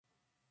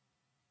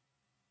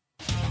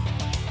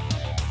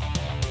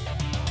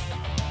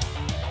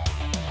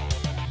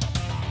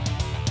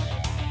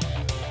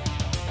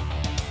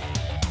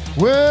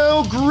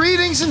Well,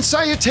 greetings and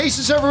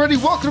salutations, everybody.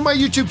 Welcome to my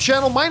YouTube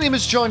channel. My name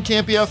is John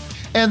Campea,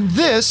 and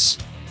this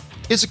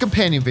is a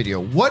companion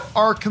video. What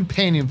are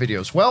companion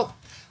videos? Well,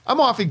 I'm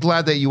awfully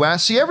glad that you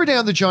asked. See, every day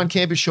on the John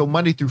Campea Show,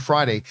 Monday through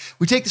Friday,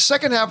 we take the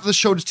second half of the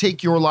show to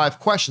take your live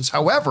questions.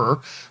 However,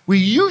 we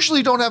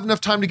usually don't have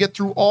enough time to get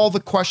through all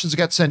the questions that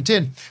got sent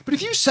in. But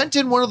if you sent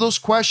in one of those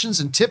questions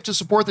and tipped to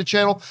support the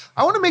channel,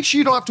 I want to make sure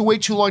you don't have to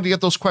wait too long to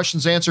get those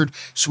questions answered.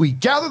 So we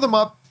gather them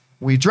up,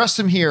 we address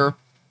them here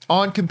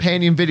on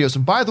companion videos.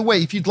 And by the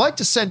way, if you'd like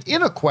to send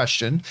in a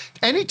question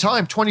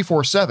anytime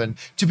 24/7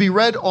 to be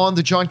read on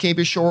the John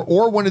Campea Show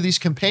or one of these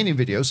companion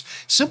videos,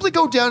 simply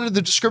go down to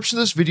the description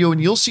of this video and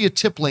you'll see a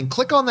tip link.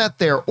 Click on that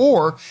there,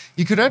 or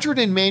you could enter it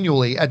in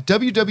manually at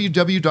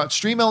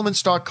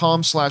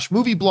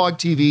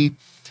www.streamelements.com/movieblogtv/tip.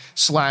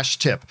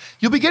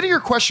 You'll be getting your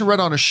question read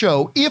on a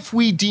show if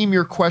we deem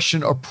your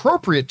question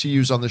appropriate to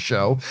use on the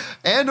show.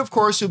 And of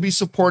course, you'll be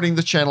supporting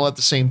the channel at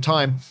the same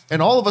time.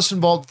 And all of us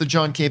involved with the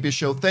John Campea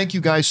Show, thank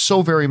you guys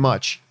so very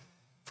much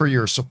for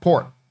your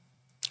support.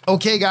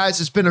 Okay,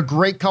 guys, it's been a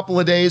great couple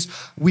of days.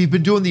 We've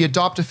been doing the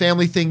Adopt a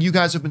Family thing. You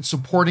guys have been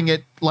supporting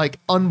it like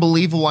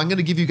unbelievable. I'm going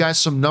to give you guys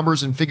some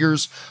numbers and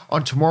figures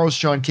on tomorrow's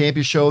John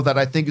Campea Show that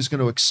I think is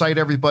going to excite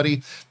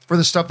everybody for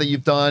the stuff that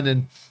you've done.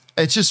 And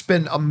it's just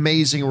been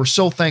amazing. We're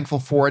so thankful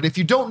for it. If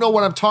you don't know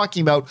what I'm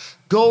talking about,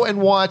 go and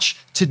watch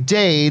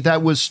today.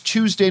 That was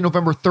Tuesday,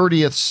 November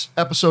 30th's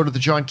episode of the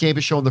John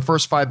Campea Show in the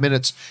first 5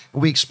 minutes.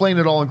 And we explain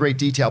it all in great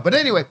detail. But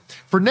anyway,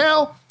 for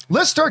now,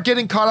 let's start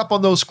getting caught up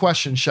on those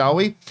questions, shall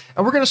we?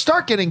 And we're going to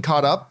start getting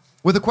caught up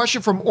with a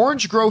question from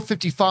Orange Grove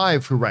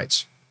 55, who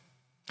writes,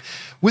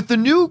 with the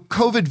new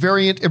COVID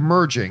variant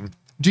emerging,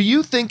 do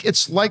you think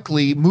it's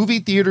likely movie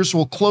theaters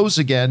will close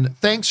again?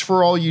 Thanks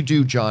for all you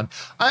do, John.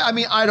 I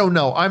mean, I don't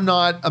know. I'm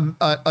not an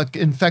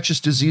infectious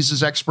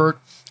diseases expert,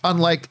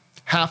 unlike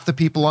half the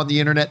people on the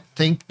internet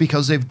think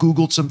because they've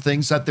Googled some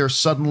things that they're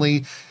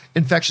suddenly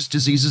infectious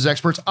diseases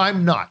experts.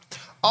 I'm not.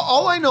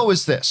 All I know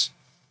is this,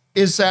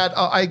 is that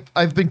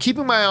I've been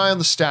keeping my eye on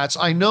the stats.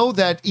 I know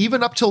that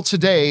even up till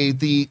today,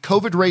 the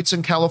COVID rates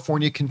in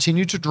California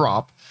continue to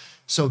drop.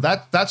 So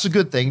that's a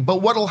good thing.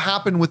 But what'll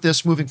happen with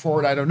this moving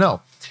forward, I don't know.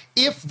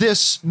 If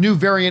this new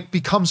variant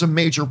becomes a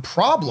major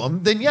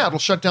problem, then yeah, it'll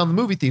shut down the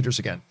movie theaters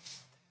again.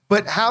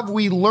 But have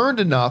we learned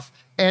enough,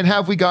 and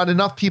have we got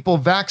enough people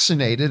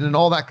vaccinated and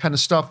all that kind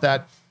of stuff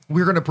that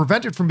we're going to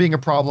prevent it from being a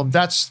problem?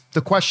 That's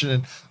the question.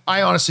 And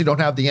I honestly don't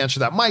have the answer to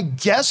that. My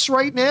guess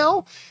right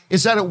now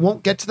is that it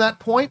won't get to that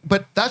point,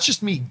 but that's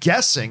just me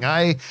guessing.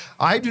 I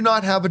do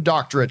not have a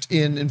doctorate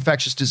in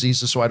infectious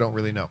diseases, so I don't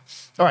really know.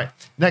 All right,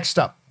 next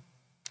up.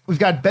 We've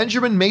got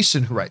Benjamin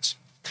Mason, who writes,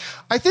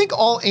 I think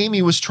all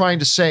Amy was trying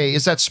to say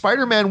is that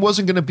Spider-Man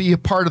wasn't going to be a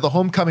part of the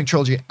Homecoming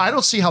trilogy. I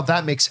don't see how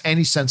that makes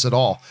any sense at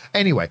all.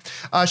 Anyway,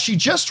 she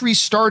just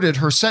restarted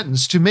her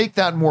sentence to make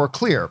that more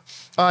clear.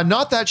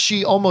 Not that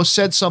she almost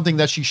said something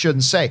that she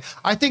shouldn't say.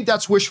 I think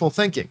that's wishful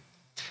thinking.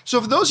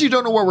 So for those of you who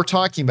don't know what we're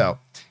talking about,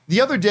 the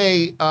other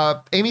day,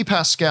 Amy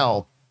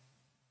Pascal,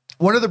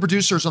 one of the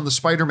producers on the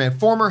Spider-Man,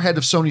 former head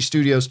of Sony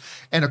Studios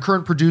and a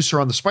current producer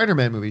on the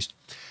Spider-Man movies,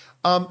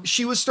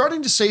 she was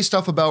starting to say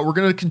stuff about we're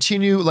going to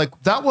continue, like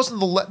that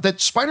wasn't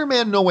that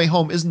Spider-Man No Way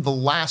Home isn't the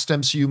last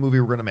MCU movie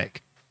we're going to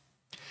make.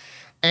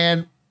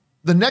 And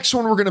the next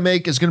one we're going to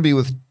make is going to be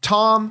with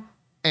Tom,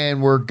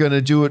 and we're going to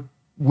do it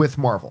with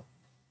Marvel.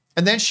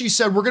 And then she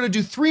said, we're going to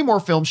do 3 more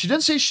films. She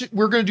didn't say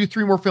we're going to do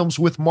 3 more films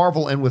with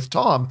Marvel and with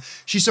Tom.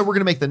 She said, we're going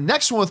to make the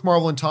next one with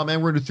Marvel and Tom,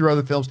 and we're going to do 3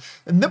 other films.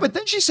 But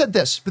then she said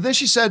this, but then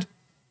she said,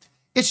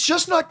 it's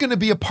just not going to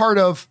be a part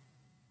of,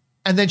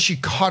 and then she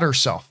caught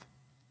herself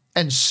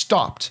and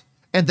stopped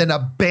and then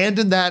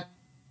abandoned that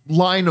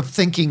line of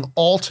thinking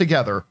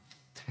altogether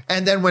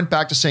and then went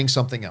back to saying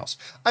something else.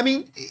 I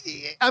mean,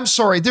 I'm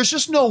sorry, there's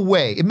just no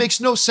way. It makes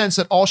no sense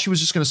that all she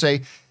was just going to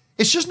say,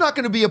 it's just not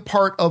going to be a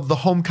part of the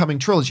Homecoming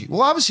trilogy.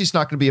 Well, obviously it's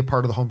not going to be a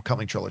part of the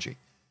Homecoming trilogy.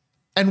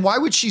 And why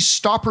would she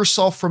stop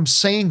herself from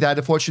saying that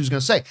if what she was going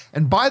to say?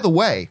 And by the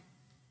way,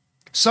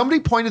 somebody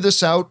pointed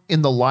this out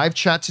in the live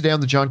chat today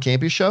on the John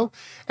Campea Show,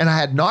 and I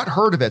had not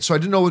heard of it, so I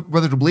didn't know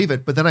whether to believe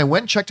it, but then I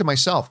went and checked it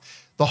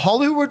myself. The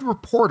Hollywood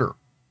Reporter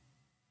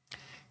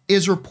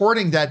is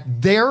reporting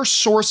that their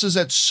sources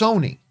at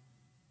Sony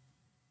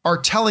are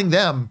telling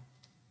them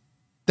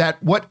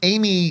that what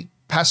Amy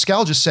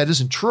Pascal just said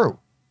isn't true.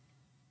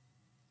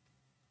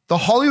 The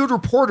Hollywood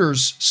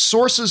Reporter's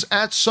sources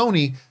at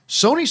Sony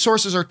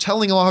sources are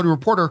telling the Hollywood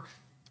Reporter,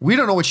 we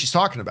don't know what she's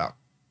talking about.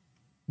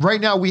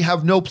 Right now, we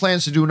have no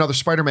plans to do another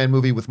Spider-Man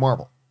movie with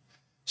Marvel.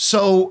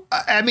 So,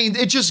 I mean,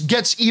 it just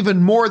gets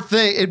even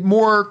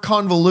more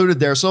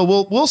convoluted there.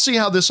 So we'll see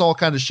how this all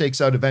kind of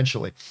shakes out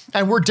eventually.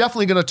 And we're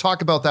definitely going to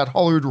talk about that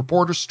Hollywood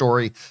Reporter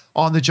story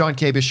on the John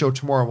Campea Show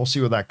tomorrow. We'll see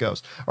where that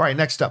goes. All right,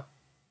 next up.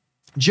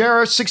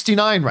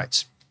 Jara69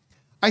 writes,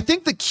 I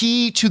think the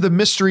key to the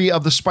mystery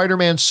of the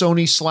Spider-Man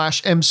Sony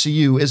 /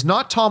 MCU is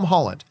not Tom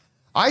Holland.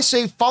 I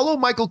say follow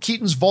Michael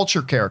Keaton's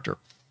Vulture character.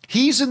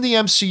 He's in the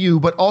MCU,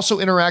 but also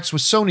interacts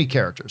with Sony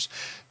characters.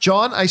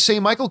 John, I say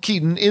Michael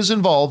Keaton is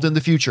involved in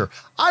the future.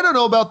 I don't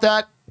know about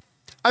that.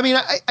 I mean,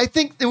 I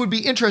think it would be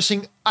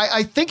interesting.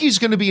 I think he's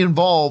going to be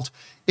involved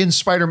in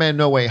Spider-Man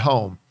No Way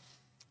Home.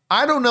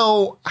 I don't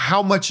know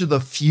how much of the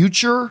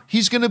future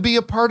he's going to be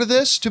a part of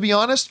this, to be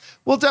honest.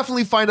 We'll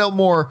definitely find out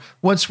more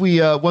once we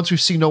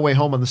see No Way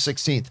Home on the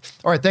 16th.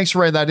 All right, thanks for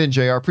writing that in,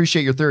 JR.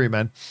 Appreciate your theory,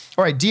 man.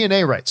 All right,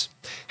 DNA writes,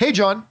 hey,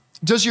 John,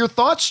 does your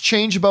thoughts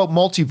change about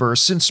multiverse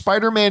since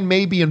Spider-Man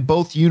may be in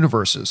both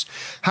universes?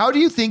 How do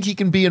you think he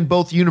can be in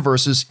both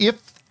universes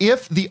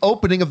if the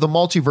opening of the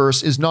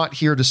multiverse is not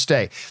here to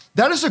stay?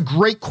 That is a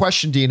great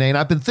question, DNA, and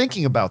I've been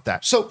thinking about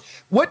that. So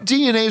what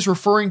DNA is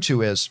referring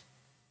to is,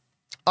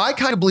 I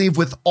kind of believe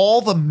with all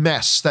the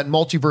mess that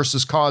multiverse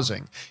is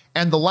causing,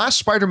 and the last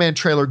Spider-Man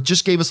trailer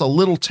just gave us a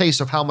little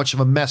taste of how much of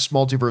a mess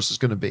multiverse is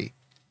going to be,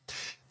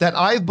 that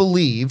I've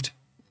believed,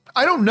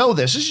 I don't know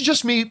this is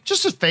just me,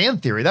 just a fan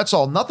theory, that's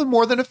all, nothing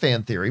more than a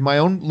fan theory, my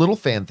own little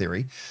fan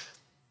theory.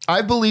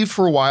 I believed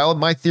for a while, and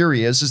my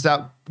theory is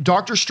that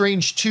Doctor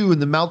Strange 2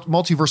 and the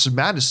Multiverse of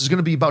Madness is going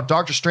to be about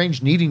Doctor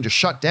Strange needing to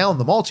shut down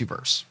the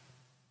multiverse.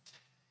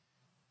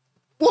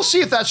 We'll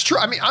see if that's true.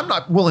 I mean, I'm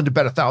not willing to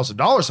bet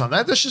 $1,000 on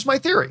that. That's just my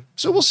theory.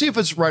 So we'll see if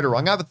it's right or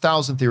wrong. I have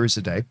 1,000 theories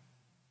a day.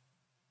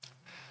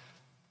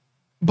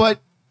 But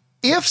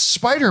if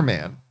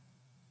Spider-Man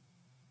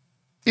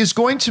is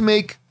going to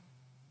make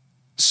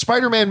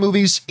Spider-Man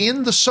movies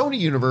in the Sony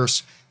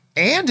universe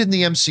and in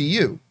the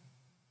MCU,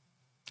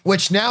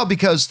 which now,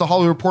 because the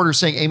Hollywood Reporter is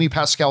saying Amy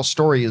Pascal's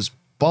story is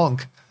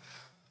bunk,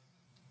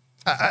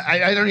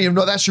 I don't even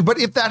know that's true. But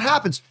if that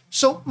happens,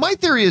 so my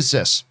theory is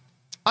this.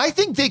 I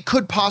think they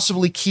could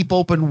possibly keep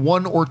open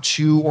 1 or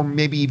 2 or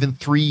maybe even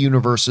 3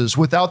 universes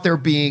without there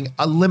being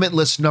a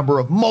limitless number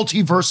of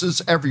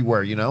multiverses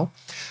everywhere, you know?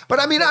 But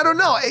I mean, I don't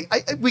know.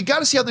 We got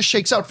to see how this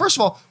shakes out. First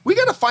of all, we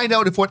got to find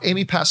out if what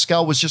Amy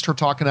Pascal was just her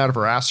talking out of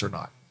her ass or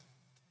not.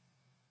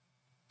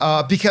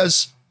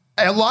 Because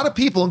a lot of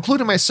people,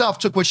 including myself,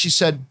 took what she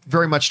said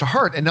very much to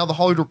heart. And now the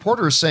Hollywood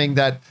Reporter is saying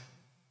that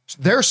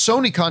their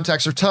Sony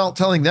contacts are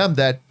telling them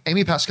that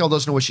Amy Pascal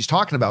doesn't know what she's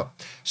talking about.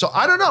 So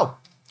I don't know.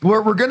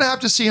 We're going to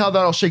have to see how that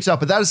all shakes out.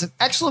 But that is an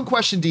excellent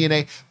question,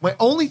 DNA. My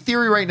only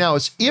theory right now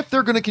is if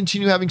they're going to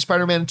continue having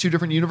Spider-Man in 2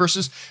 different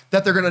universes,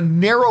 that they're going to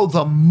narrow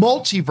the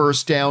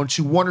multiverse down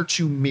to 1 or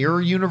 2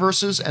 mirror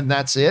universes, and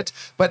that's it.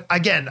 But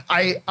again,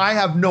 I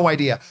have no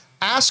idea.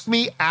 Ask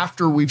me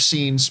after we've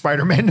seen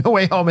Spider-Man No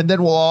Way Home, and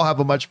then we'll all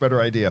have a much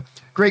better idea.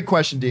 Great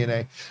question,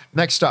 DNA.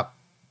 Next up,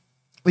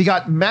 we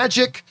got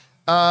Magic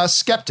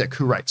Skeptic,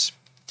 who writes,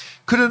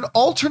 could an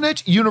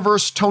alternate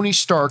universe Tony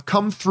Stark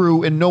come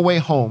through in No Way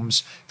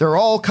Home's "they're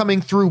all coming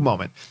through"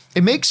 moment?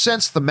 It makes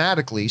sense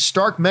thematically.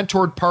 Stark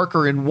mentored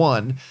Parker in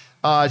 1.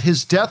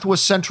 His death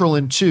was central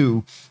in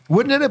 2.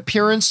 Wouldn't an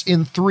appearance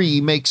in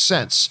 3 make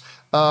sense?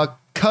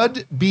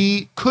 Could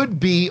be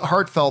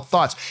heartfelt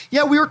thoughts.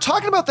 Yeah, we were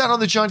talking about that on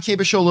the John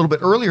Caba show a little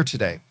bit earlier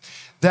today,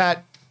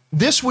 that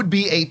this would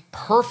be a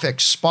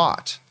perfect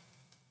spot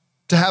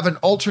to have an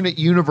alternate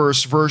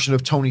universe version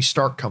of Tony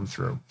Stark come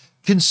through,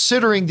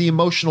 considering the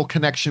emotional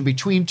connection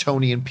between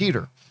Tony and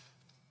Peter.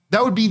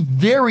 That would be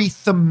very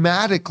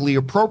thematically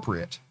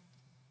appropriate.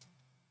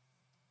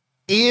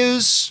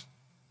 Is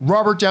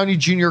Robert Downey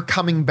Jr.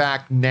 coming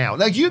back now?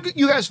 Like you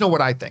guys know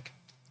what I think.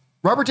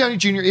 Robert Downey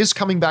Jr. is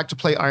coming back to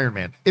play Iron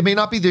Man. It may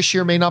not be this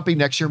year, may not be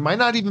next year, might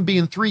not even be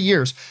in 3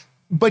 years,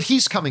 but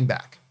he's coming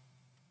back.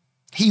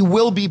 He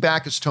will be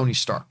back as Tony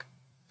Stark.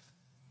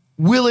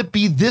 Will it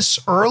be this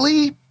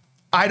early?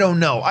 I don't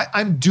know.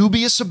 I'm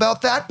dubious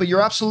about that, but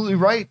you're absolutely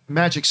right,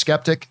 Magic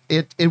Skeptic.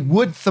 It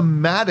would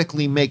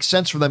thematically make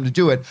sense for them to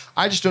do it.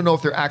 I just don't know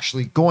if they're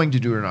actually going to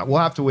do it or not. We'll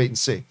have to wait and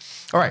see.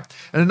 All right.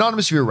 An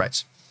anonymous viewer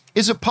writes,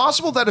 is it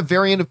possible that a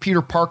variant of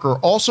Peter Parker,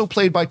 also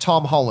played by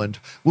Tom Holland,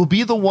 will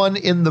be the one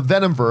in the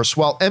Venomverse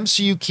while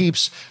MCU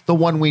keeps the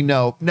one we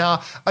know?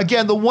 Now,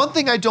 again, the one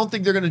thing I don't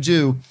think they're going to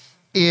do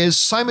is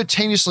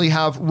simultaneously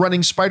have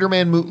running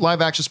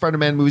live-action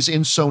Spider-Man movies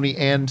in Sony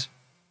and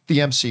the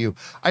MCU.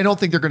 I don't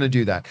think they're going to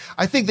do that.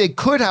 I think they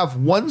could have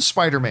one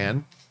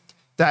Spider-Man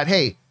that,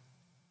 hey,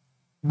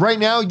 right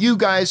now you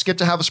guys get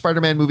to have a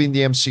Spider-Man movie in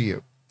the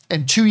MCU.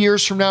 And 2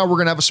 years from now, we're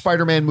going to have a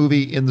Spider-Man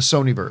movie in the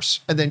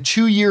Sonyverse. And then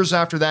 2 years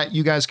after that,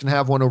 you guys can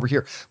have one over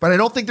here. But I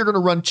don't think they're going to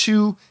run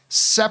 2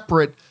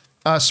 separate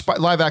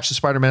live-action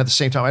Spider-Man at the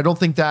same time. I don't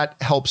think that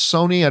helps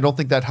Sony. I don't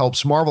think that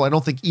helps Marvel. I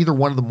don't think either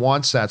one of them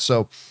wants that.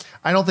 So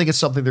I don't think it's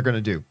something they're going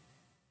to do.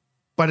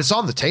 But it's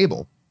on the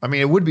table. I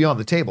mean, it would be on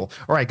the table.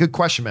 All right, good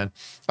question, man.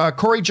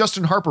 Corey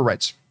Justin Harper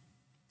writes,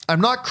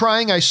 I'm not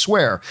crying, I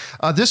swear.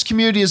 This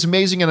community is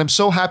amazing, and I'm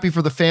so happy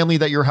for the family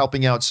that you're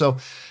helping out. So,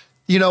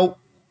 you know,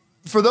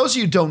 for those of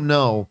you who don't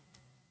know,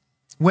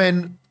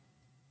 when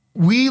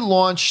we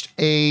launched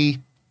a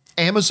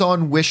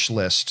Amazon wish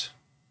list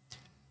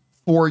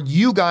for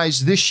you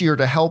guys this year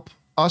to help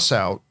us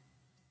out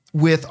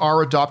with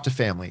our adoptive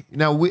family.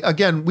 Now,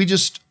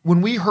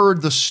 when we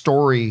heard the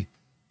story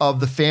of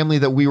the family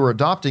that we were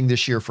adopting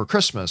this year for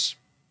Christmas,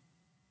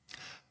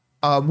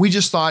 we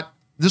just thought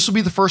this will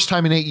be the first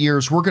time in 8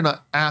 years we're going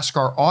to ask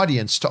our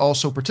audience to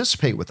also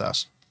participate with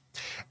us.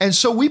 And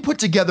so we put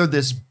together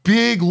this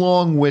big,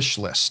 long wish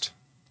list.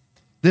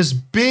 this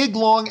big,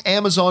 long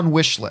Amazon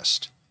wish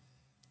list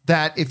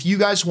that if you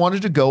guys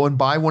wanted to go and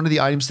buy one of the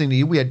items they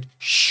need, we had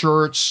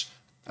shirts,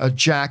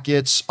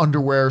 jackets,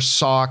 underwear,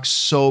 socks,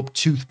 soap,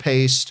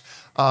 toothpaste,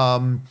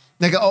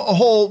 like a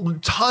whole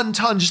ton,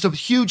 just a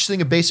huge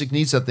thing of basic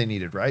needs that they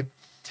needed, right?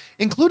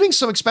 Including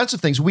some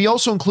expensive things. We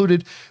also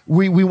included,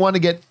 we want to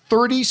get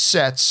 30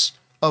 sets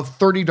of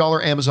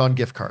 $30 Amazon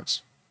gift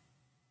cards.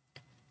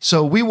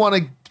 So we want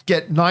to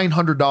get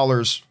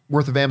 $900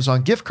 worth of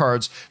Amazon gift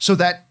cards so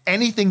that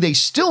anything they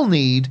still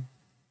need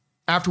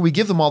after we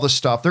give them all this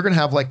stuff, they're going to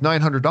have like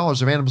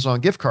 $900 of Amazon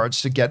gift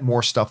cards to get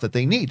more stuff that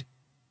they need.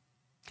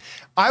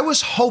 I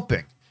was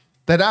hoping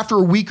that after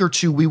a week or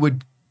two, we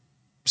would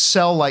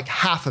sell like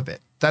half of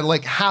it, that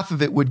like half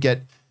of it would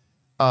get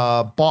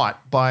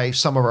bought by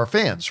some of our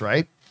fans,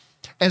 right?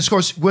 And of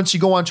course, once you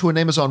go onto an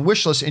Amazon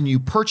wish list and you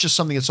purchase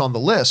something that's on the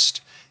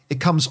list, it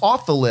comes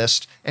off the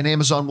list and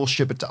Amazon will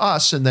ship it to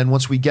us. And then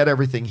once we get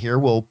everything here,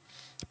 we'll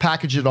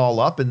package it all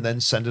up and then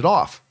send it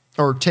off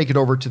or take it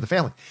over to the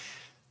family.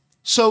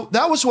 So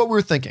that was what we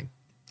were thinking.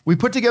 We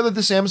put together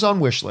this Amazon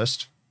wish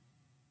list,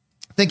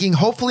 thinking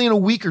hopefully in a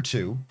week or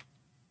two,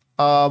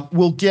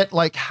 we'll get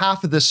like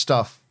half of this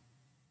stuff.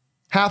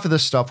 Half of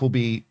this stuff will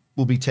be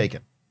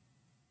taken.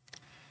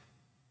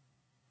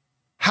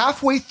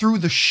 Halfway through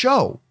the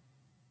show,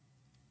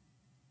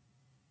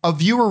 a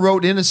viewer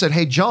wrote in and said,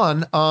 "Hey,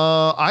 John,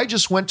 I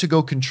just went to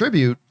go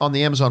contribute on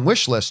the Amazon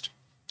wish list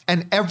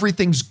and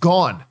everything's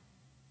gone."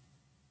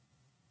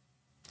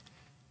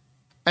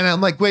 And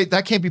I'm like, wait,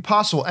 that can't be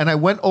possible. And I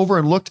went over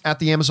and looked at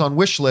the Amazon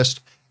wish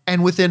list,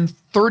 and within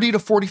 30 to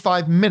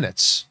 45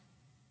 minutes,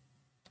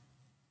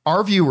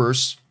 our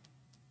viewers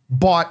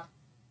bought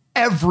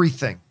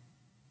everything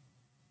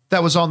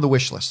that was on the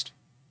wish list,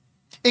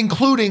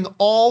 including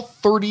all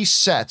 30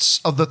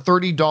 sets of the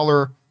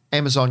 $30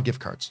 Amazon gift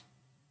cards.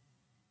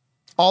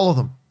 All of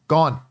them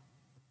gone.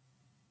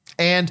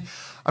 And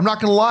I'm not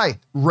going to lie,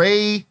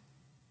 Ray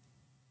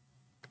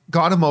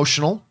got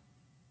emotional,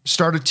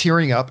 started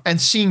tearing up,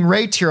 and seeing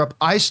Ray tear up,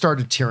 I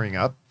started tearing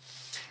up.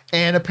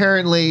 And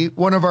apparently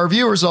one of our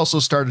viewers also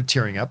started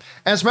tearing up.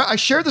 As I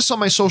shared this on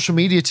my social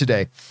media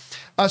today.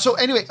 So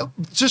anyway,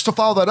 just to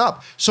follow that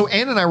up. So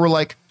Ann and I were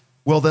like,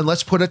 well, then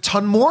let's put a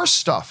ton more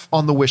stuff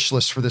on the wish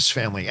list for this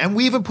family. And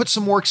we even put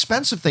some more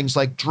expensive things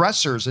like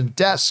dressers and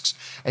desks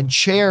and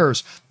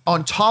chairs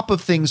on top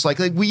of things like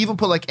we even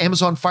put like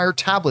Amazon Fire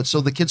tablets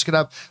so the kids could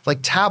have like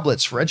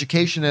tablets for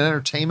education and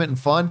entertainment and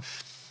fun,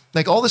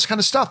 like all this kind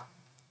of stuff.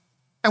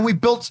 And we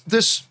built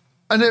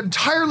an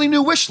entirely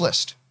new wish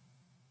list.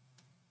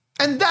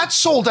 And that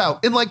sold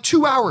out in like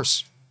 2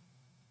 hours.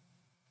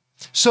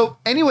 So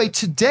anyway,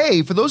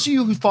 today, for those of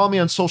you who follow me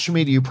on social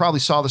media, you probably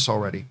saw this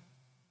already.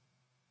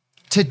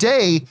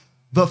 Today,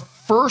 the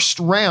first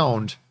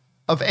round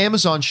of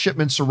Amazon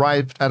shipments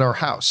arrived at our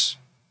house.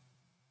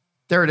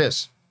 There it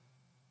is.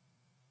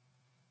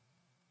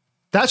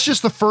 That's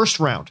just the first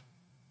round.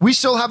 We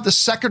still have the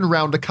second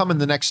round to come in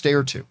the next day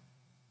or two.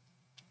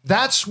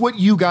 That's what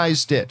you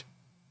guys did.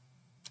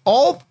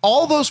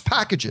 All those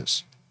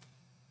packages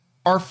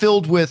are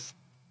filled with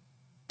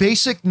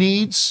basic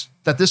needs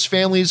that this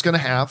family is going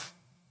to have,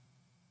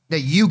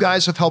 that you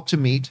guys have helped to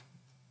meet,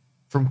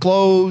 from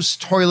clothes,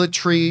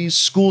 toiletries,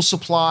 school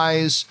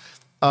supplies,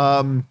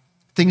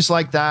 things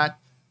like that.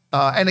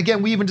 And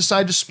again, we even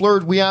decided to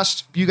splurge. We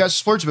asked you guys to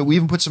splurge a bit. We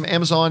even put some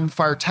Amazon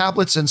Fire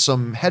tablets and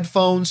some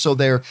headphones so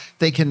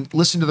they can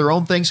listen to their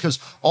own things, because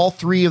all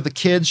three of the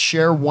kids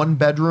share one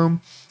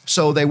bedroom,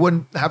 so they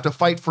wouldn't have to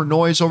fight for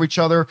noise over each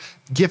other.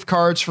 Gift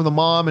cards for the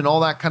mom and all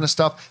that kind of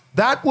stuff.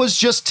 That was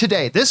just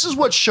today. This is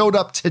what showed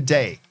up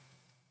today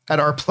at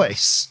our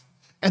place.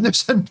 And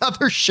there's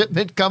another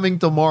shipment coming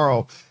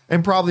tomorrow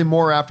and probably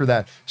more after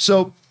that.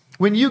 So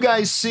when you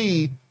guys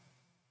see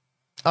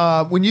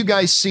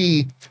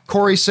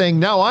Corey saying,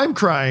 "Now I'm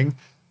crying,"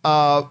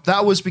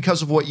 that was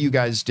because of what you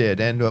guys did.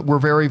 And we're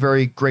very,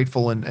 very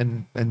grateful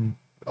and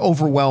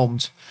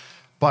overwhelmed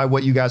by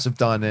what you guys have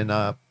done.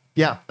 And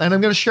yeah, and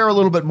I'm going to share a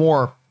little bit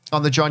more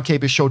on the John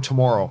Capus Show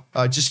tomorrow,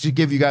 just to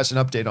give you guys an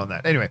update on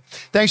that. Anyway,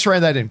 thanks for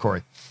writing that in,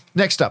 Corey.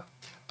 Next up,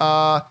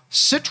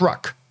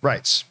 Citruck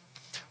writes,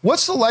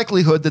 "What's the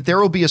likelihood that there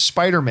will be a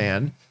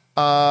Spider-Man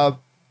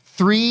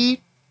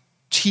 3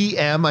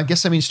 TM, I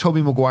guess that means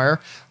Tobey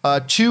Maguire,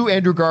 2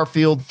 Andrew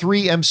Garfield,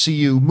 3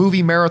 MCU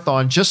movie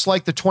marathon, just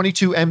like the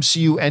 22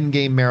 MCU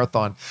Endgame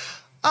marathon?"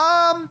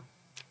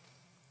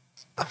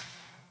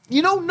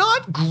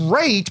 Not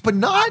great, but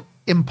not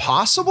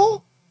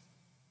impossible.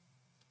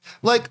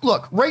 Like,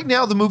 look, right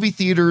now the movie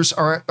theaters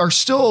are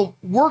still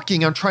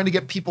working on trying to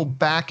get people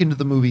back into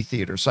the movie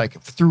theaters,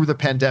 like through the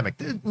pandemic.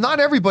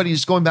 Not everybody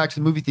is going back to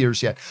the movie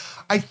theaters yet.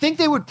 I think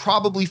they would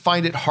probably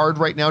find it hard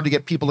right now to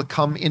get people to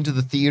come into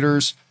the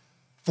theaters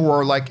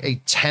for like a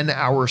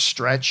 10-hour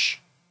stretch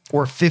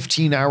or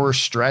 15-hour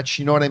stretch.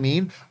 You know what I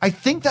mean? I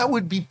think that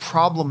would be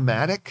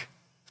problematic.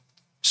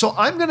 So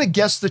I'm going to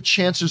guess the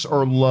chances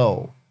are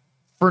low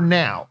for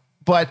now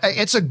But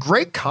it's a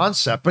great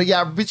concept. But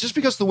yeah, just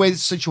because the way the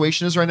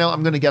situation is right now,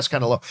 I'm going to guess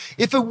kind of low.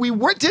 If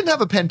didn't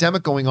have a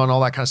pandemic going on,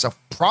 all that kind of stuff,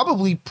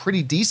 probably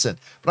pretty decent.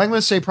 But I'm going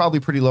to say probably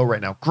pretty low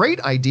right now. Great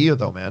idea,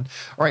 though, man.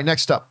 All right,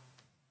 next up.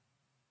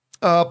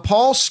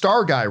 Paul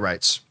Star Guy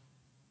writes,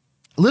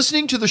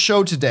 listening to the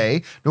show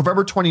today,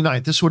 November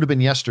 29th, this would have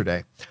been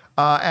yesterday,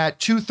 at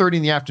 2:30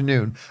 in the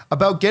afternoon,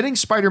 about getting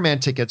Spider-Man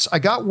tickets. I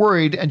got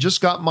worried and just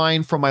got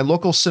mine from my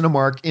local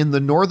Cinemark in the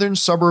northern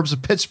suburbs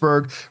of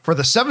Pittsburgh for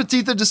the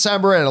 17th of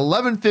December at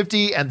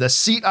 11:50 and the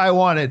seat I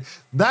wanted.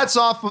 That's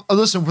off.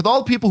 Listen, with all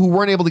the people who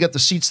weren't able to get the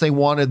seats they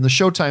wanted and the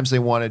show times they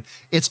wanted,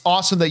 it's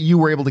awesome that you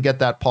were able to get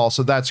that, Paul.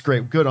 So that's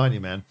great. Good on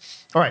you, man.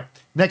 All right,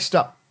 next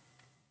up.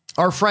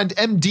 Our friend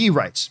MD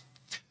writes,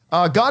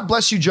 God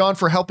bless you, John,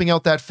 for helping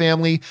out that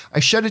family. I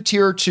shed a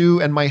tear or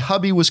two, and my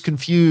hubby was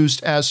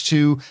confused as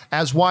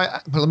why.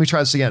 But let me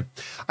try this again.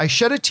 I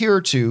shed a tear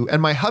or two,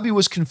 and my hubby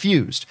was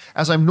confused,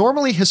 as I'm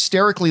normally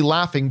hysterically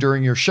laughing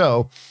during your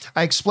show.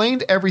 I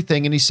explained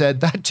everything, and he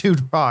said, that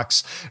dude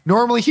rocks.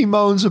 Normally, he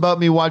moans about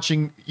me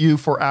watching you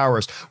for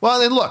hours. Well,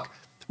 then look,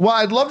 while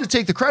I'd love to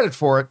take the credit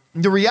for it,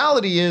 the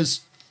reality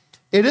is,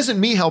 it isn't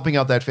me helping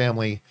out that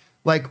family.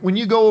 Like, when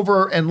you go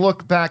over and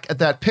look back at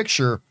that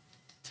picture,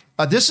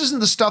 this isn't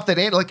the stuff that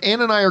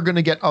Ann and I are going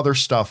to get other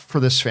stuff for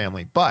this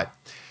family, but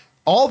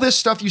all this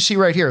stuff you see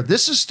right here,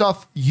 this is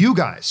stuff you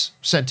guys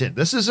sent in.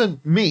 This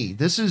isn't me.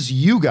 This is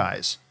you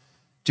guys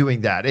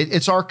doing that.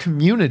 It's our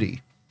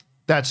community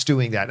that's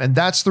doing that. And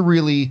that's the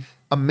really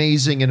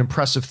amazing and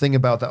impressive thing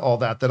about all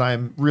that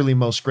I'm really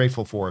most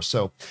grateful for.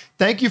 So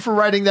thank you for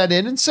writing that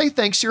in, and say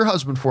thanks to your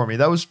husband for me.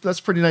 That's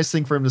a pretty nice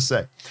thing for him to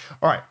say.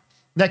 All right,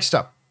 next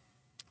up.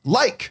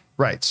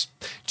 Writes,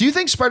 do you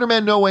think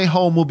Spider-Man No Way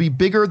Home will be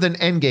bigger than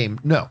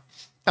Endgame? No.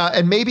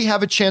 And maybe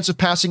have a chance of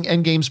passing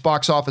Endgame's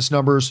box office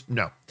numbers?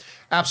 No,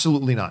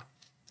 absolutely not.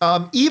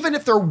 Even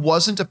if there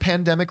wasn't a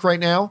pandemic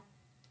right now,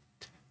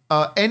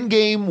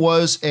 Endgame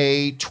was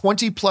a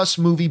 20-plus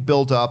movie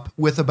buildup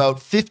with about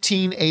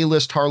 15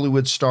 A-list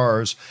Hollywood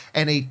stars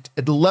and an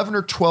 11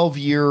 or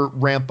 12-year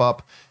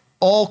ramp-up,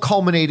 all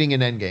culminating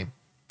in Endgame.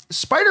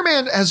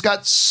 Spider-Man has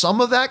got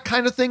some of that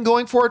kind of thing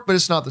going for it, but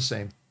it's not the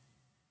same.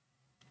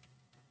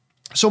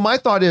 So my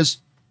thought is,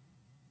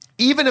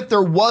 even if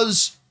there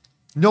was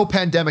no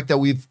pandemic that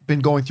we've been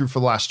going through for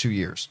the last 2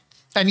 years,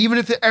 and even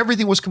if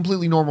everything was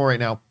completely normal right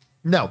now,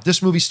 no,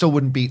 this movie still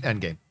wouldn't beat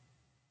Endgame.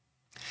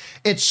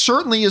 It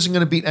certainly isn't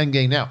going to beat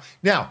Endgame now.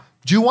 Now,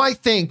 do I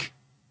think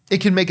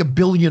it can make $1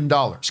 billion?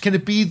 Can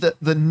it be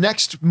the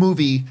next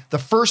movie, the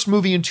first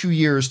movie in 2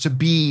 years to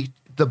be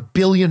the $1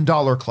 billion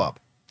club?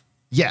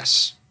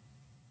 Yes.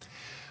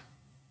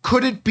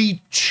 Could it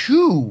be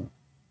two?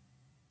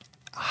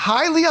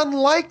 Highly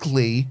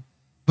unlikely,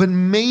 but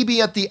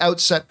maybe at the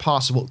outset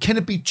possible. Can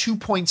it be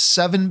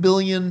 2.7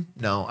 billion?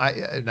 No,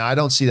 I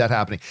don't see that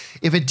happening.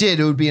 If it did,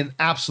 it would be an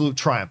absolute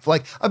triumph.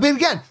 Like, I mean,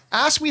 again,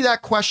 ask me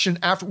that question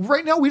after.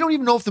 Right now, we don't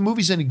even know if the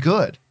movie's any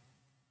good.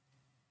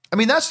 I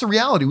mean, that's the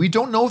reality. We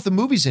don't know if the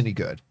movie's any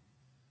good.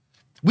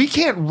 We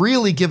can't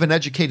really give an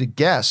educated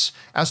guess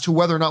as to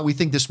whether or not we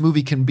think this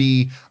movie can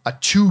be a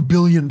 $2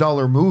 billion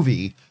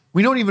movie.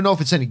 We don't even know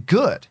if it's any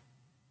good.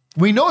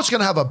 We know it's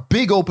going to have a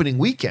big opening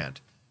weekend,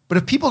 but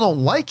if people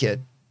don't like it,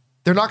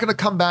 they're not going to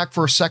come back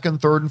for a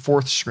second, third, and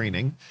fourth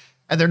screening,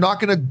 and they're not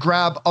going to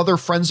grab other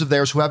friends of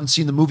theirs who haven't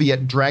seen the movie yet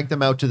and drag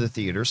them out to the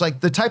theaters,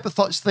 like the type of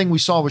thing we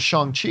saw with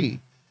Shang-Chi.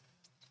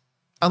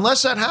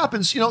 Unless that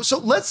happens, so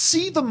let's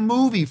see the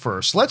movie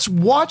first. Let's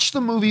watch the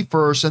movie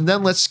first, and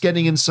then let's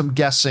getting in some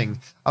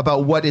guessing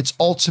about what its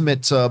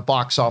ultimate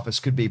box office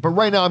could be. But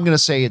right now, I'm going to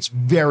say it's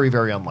very,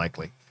 very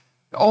unlikely.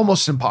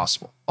 Almost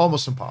impossible.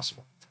 Almost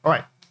impossible. All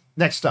right.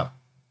 Next up,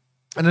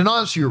 an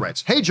anonymous viewer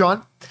writes, hey,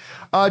 John,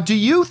 do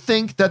you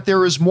think that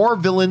there is more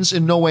villains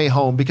in No Way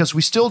Home because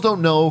we still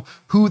don't know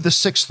who the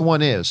sixth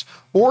one is?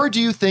 Or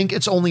do you think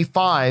it's only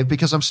 5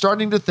 because I'm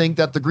starting to think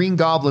that the Green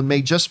Goblin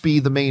may just be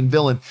the main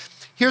villain?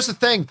 Here's the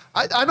thing.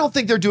 I don't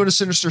think they're doing a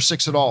Sinister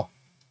Six at all.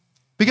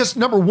 Because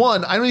number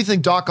one, I don't even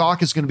think Doc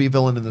Ock is going to be a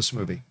villain in this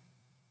movie.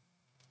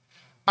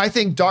 I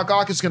think Doc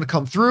Ock is going to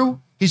come through.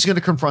 He's going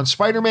to confront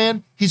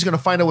Spider-Man. He's going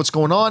to find out what's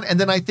going on. And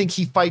then I think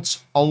he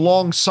fights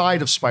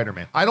alongside of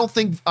Spider-Man. I don't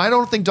think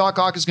Doc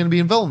Ock is going to be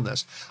a villain in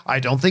this.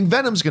 I don't think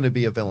Venom's going to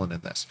be a villain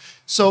in this.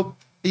 So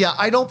yeah,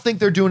 I don't think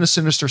they're doing a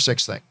Sinister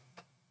Six thing.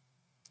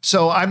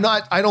 So I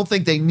don't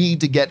think they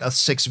need to get a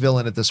 6th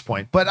villain at this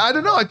point, but I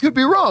don't know. I could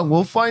be wrong.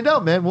 We'll find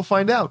out, man. We'll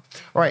find out.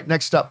 All right.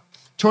 Next up,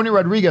 Tony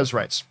Rodriguez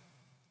writes,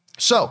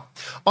 so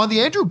on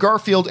the Andrew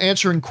Garfield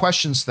answering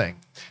questions thing,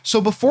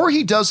 so before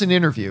he does an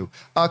interview,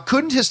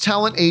 couldn't his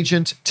talent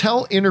agent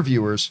tell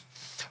interviewers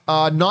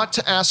not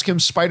to ask him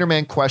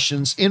Spider-Man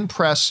questions in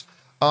press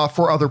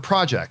for other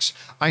projects?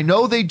 I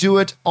know they do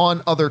it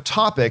on other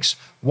topics.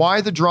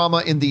 Why the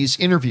drama in these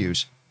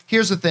interviews?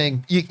 Here's the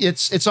thing.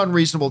 It's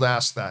unreasonable to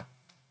ask that.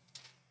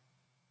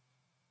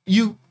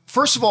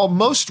 First of all,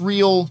 most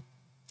real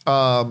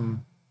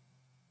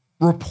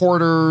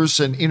reporters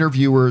and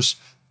interviewers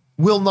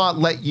will not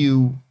let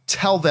you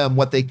tell them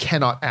what they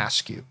cannot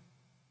ask you.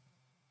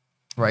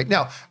 Right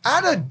now,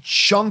 at a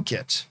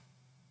junket,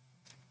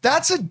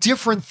 That's a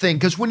different thing,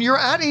 because when you're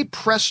at a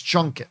press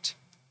junket,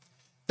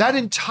 that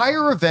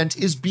entire event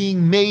is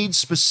being made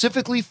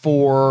specifically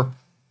for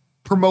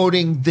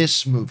promoting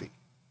this movie,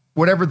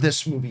 whatever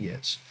this movie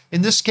is.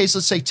 In this case,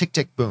 let's say Tick,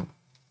 Tick, Boom.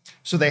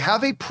 So they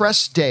have a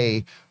press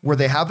day where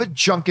they have a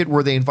junket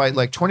where they invite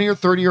like 20 or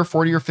 30 or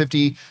 40 or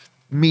 50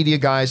 media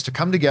guys to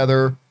come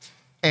together.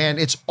 And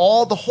it's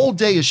all, the whole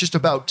day is just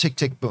about Tick,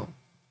 Tick, Boom.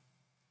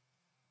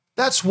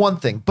 That's one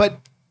thing. But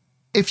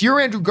if you're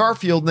Andrew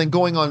Garfield and then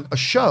going on a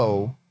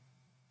show,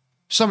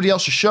 somebody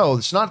else's show,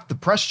 it's not the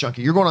press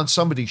junket, you're going on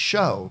somebody's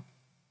show,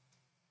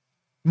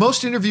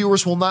 most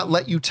interviewers will not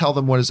let you tell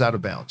them what is out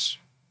of bounds.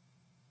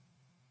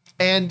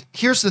 And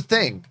here's the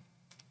thing.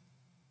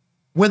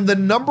 When the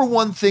number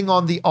one thing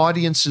on the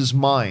audience's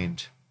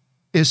mind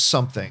is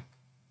something,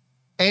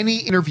 any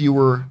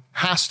interviewer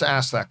has to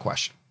ask that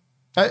question.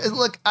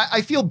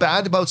 I feel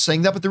bad about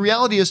saying that, but the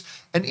reality is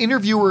an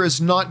interviewer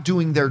is not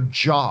doing their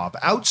job.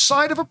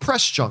 Outside of a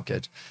press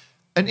junket,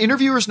 an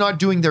interviewer is not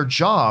doing their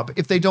job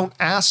if they don't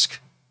ask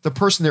the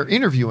person they're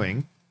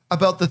interviewing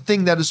about the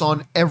thing that is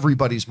on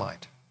everybody's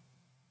mind.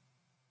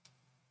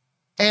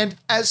 And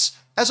as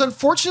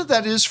unfortunate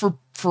that is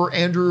for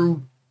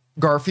Andrew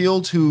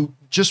Garfield, who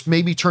just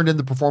maybe turned in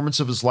the performance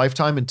of his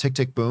lifetime in Tick,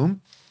 Tick,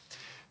 Boom,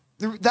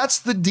 that's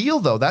the deal,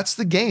 though. That's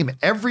the game.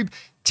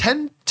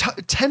 10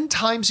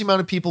 times the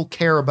amount of people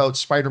care about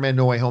Spider-Man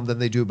No Way Home than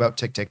they do about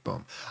Tick, Tick,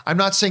 Boom. I'm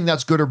not saying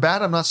that's good or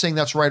bad. I'm not saying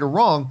that's right or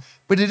wrong,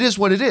 but it is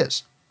what it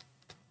is.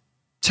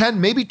 10,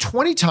 maybe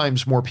 20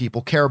 times more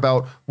people care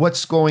about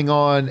what's going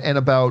on and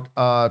about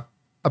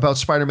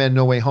Spider-Man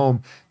No Way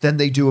Home than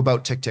they do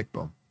about Tick, Tick,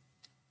 Boom.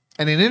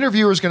 And an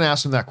interviewer is going to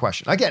ask them that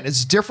question. Again,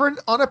 it's different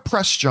on a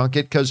press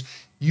junket because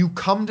you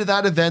come to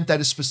that event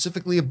that is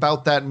specifically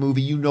about that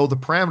movie. You know the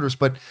parameters,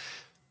 but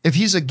if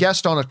he's a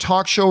guest on a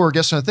talk show or a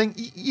guest on a thing,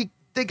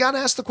 they got to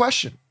ask the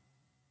question.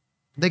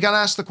 They got to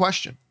ask the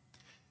question.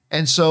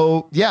 And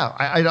so, yeah,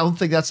 I don't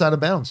think that's out of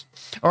bounds.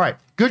 All right.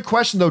 Good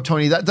question, though,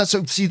 Tony. That's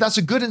a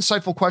good,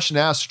 insightful question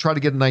to ask to try to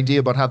get an idea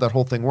about how that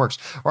whole thing works.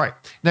 All right.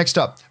 Next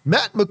up,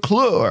 Matt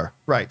McClure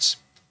writes,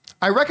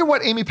 I reckon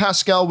what Amy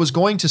Pascal was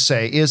going to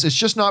say is it's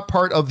just not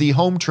part of the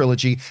Home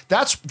trilogy.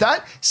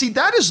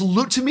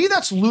 To me,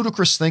 that's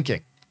ludicrous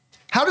thinking.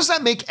 How does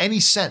that make any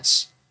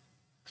sense?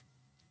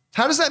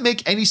 How does that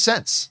make any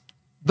sense?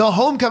 The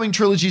Homecoming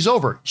trilogy is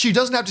over. She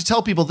doesn't have to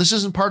tell people this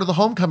isn't part of the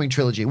Homecoming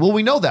trilogy. Well,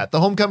 we know that.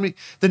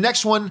 The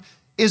next one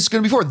is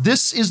going to be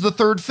this is the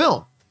third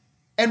film.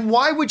 And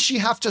why would she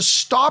have to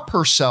stop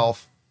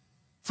herself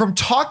from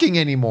talking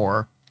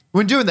anymore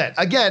when doing that?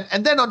 Again,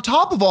 and then on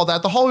top of all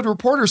that, the Hollywood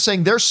Reporter is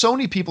saying their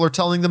Sony people are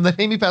telling them that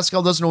Amy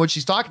Pascal doesn't know what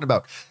she's talking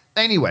about.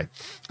 Anyway,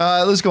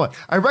 let's go on.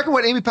 I reckon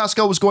what Amy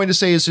Pascal was going to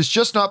say is it's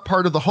just not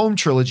part of the Home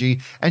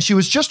trilogy, and she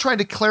was just trying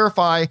to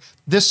clarify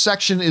this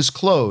section is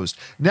closed.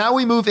 Now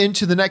we move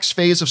into the next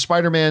phase of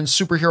Spider-Man's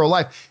superhero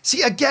life.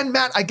 See, again,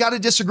 Matt, I got to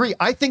disagree.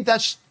 I think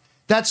that's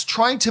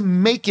trying to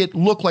make it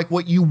look like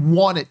what you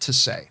want it to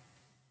say.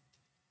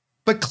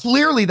 But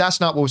clearly that's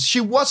not what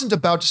she wasn't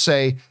about to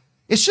say.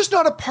 It's just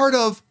not a part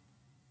of.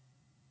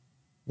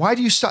 Why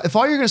do you stop? If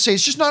all you're going to say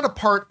is just not a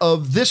part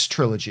of this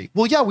trilogy.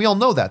 Well, yeah, we all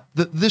know that.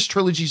 This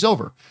trilogy's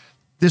over.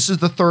 This is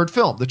the third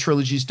film. The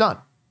trilogy's done.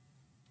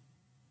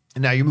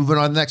 And now you're moving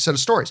on to the next set of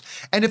stories.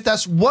 And if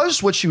that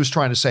was what she was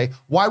trying to say,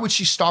 why would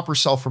she stop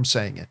herself from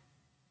saying it?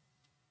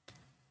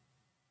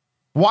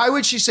 Why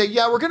would she say,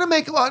 yeah, we're going to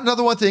make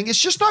another one thing.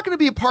 It's just not going to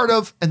be a part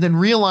of, and then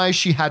realize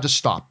she had to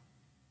stop.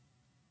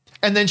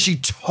 And then she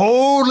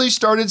totally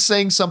started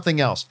saying something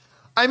else.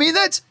 I mean,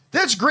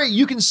 that's great.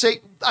 You can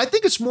say, I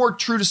think it's more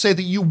true to say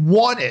that you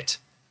want it.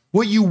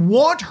 What you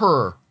want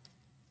her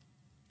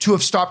to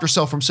have stopped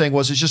herself from saying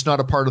was, it's just not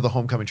a part of the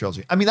Homecoming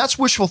trilogy. I mean, that's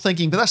wishful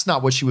thinking, but that's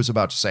not what she was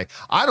about to say.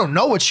 I don't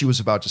know what she was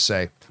about to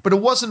say, but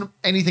it wasn't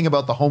anything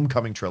about the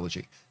Homecoming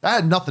trilogy. That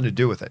had nothing to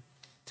do with it.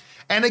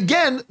 And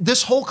again,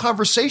 this whole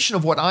conversation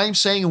of what I'm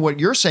saying and what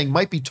you're saying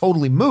might be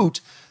totally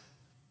moot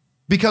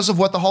because of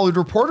what the Hollywood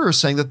Reporter is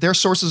saying, that their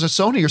sources at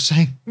Sony are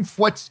saying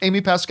what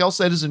Amy Pascal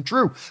said isn't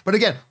true. But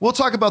again, we'll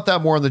talk about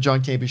that more on the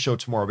John Campy Show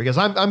tomorrow because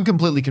I'm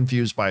completely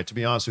confused by it, to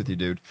be honest with you,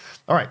 dude.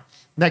 All right,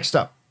 next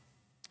up,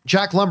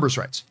 Jack Lumbers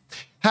writes,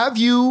 have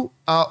you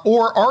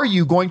or are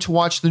you going to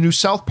watch the new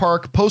South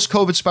Park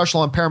post-COVID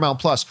special on Paramount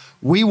Plus?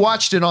 We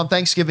watched it on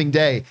Thanksgiving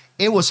Day.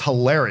 It was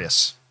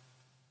hilarious.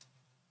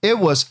 It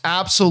was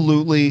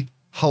absolutely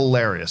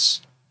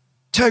hilarious.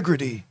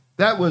 Integrity.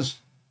 That was...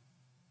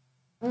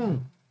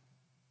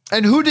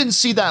 And who didn't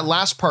see that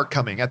last part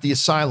coming at the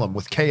asylum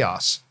with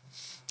chaos?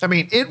 I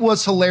mean, it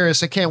was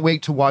hilarious. I can't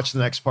wait to watch the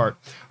next part.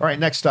 All right,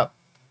 next up.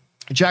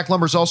 Jack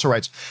Lumbers also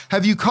writes,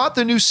 have you caught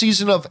the new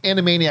season of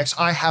Animaniacs?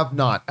 I have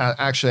not.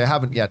 Actually, I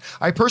haven't yet.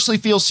 I personally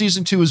feel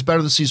season 2 is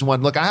better than season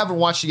 1. Look, I haven't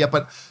watched it yet,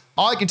 but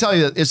all I can tell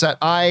you is that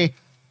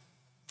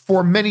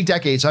for many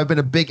decades, I've been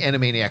a big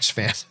Animaniacs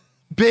fan.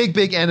 Big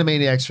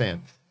Animaniacs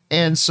fan.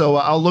 And so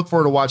I'll look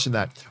forward to watching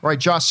that. All right,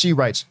 Josh C.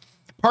 writes,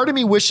 Part of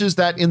me wishes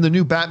that in the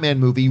new Batman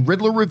movie,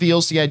 Riddler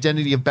reveals the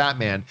identity of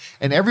Batman,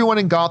 and everyone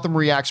in Gotham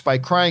reacts by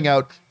crying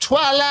out,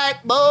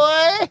 "Twilight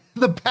boy!"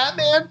 The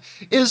Batman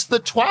is the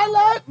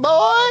Twilight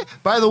boy.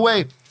 By the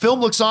way,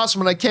 film looks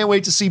awesome, and I can't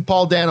wait to see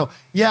Paul Dano.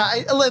 Yeah,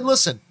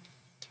 listen,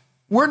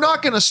 we're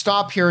not going to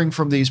stop hearing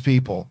from these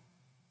people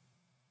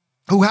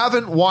who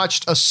haven't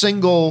watched a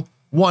single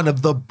one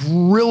of the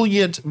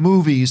brilliant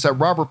movies that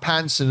Robert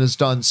Pattinson has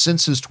done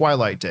since his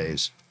Twilight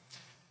days.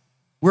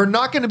 We're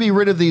not going to be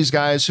rid of these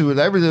guys who would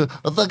ever do,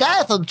 the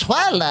guy from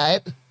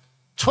Twilight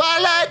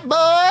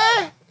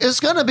boy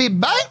is going to be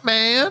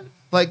Batman.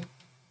 Like,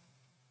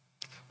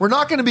 we're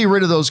not going to be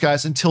rid of those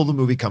guys until the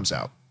movie comes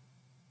out.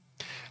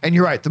 And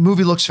you're right, the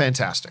movie looks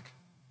fantastic.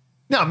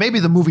 Now, maybe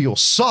the movie will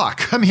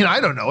suck. I mean,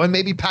 I don't know. And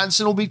maybe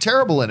Pattinson will be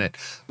terrible in it.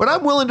 But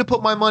I'm willing to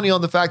put my money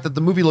on the fact that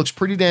the movie looks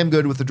pretty damn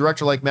good with a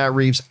director like Matt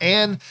Reeves.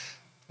 And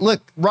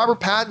look,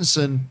 Robert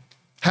Pattinson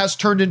has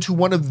turned into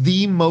one of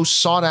the most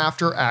sought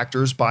after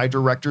actors by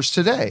directors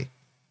today.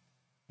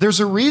 There's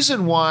a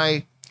reason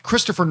why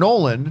Christopher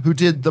Nolan, who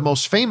did the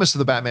most famous of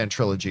the Batman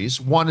trilogies,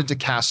 wanted to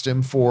cast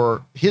him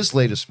for his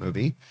latest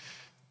movie,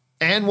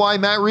 and why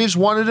Matt Reeves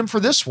wanted him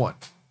for this one.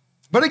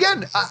 But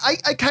again,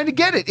 I kind of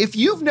get it. If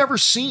you've never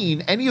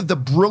seen any of the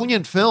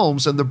brilliant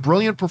films and the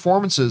brilliant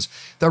performances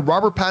that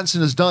Robert Pattinson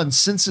has done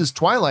since his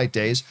Twilight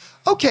days,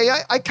 okay,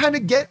 I get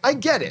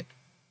it.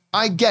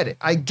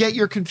 I get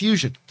your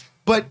confusion.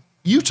 But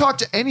you talk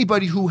to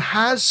anybody who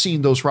has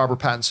seen those Robert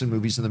Pattinson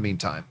movies in the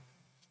meantime,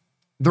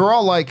 they're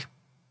all like,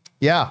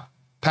 yeah,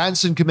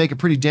 Pattinson could make a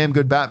pretty damn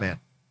good Batman.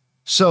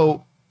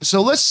 So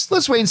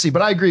let's wait and see.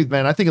 But I agree,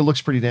 man. I think it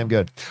looks pretty damn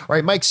good. All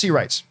right, Mike C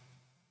writes,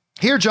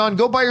 "Here, John,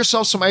 go buy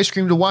yourself some ice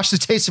cream to wash the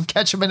taste of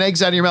ketchup and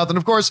eggs out of your mouth." And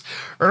of course,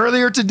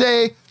 earlier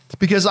today,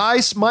 because I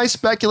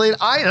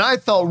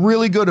felt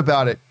really good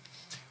about it,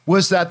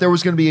 was that there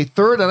was going to be a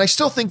third, and I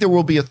still think there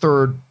will be a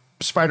third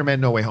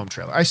Spider-Man No Way Home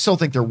trailer. I still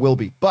think there will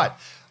be, but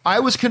I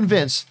was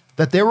convinced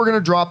that they were going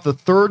to drop the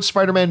third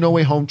Spider-Man No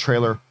Way Home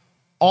trailer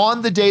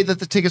on the day that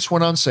the tickets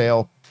went on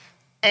sale,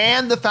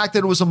 and the fact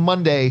that it was a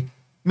Monday,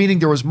 meaning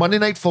there was Monday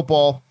Night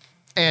Football,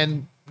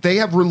 and they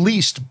have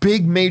released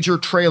big major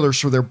trailers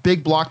for their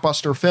big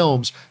blockbuster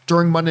films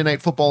during Monday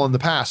Night Football in the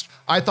past.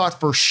 I thought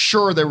for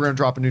sure they were going to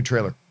drop a new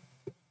trailer.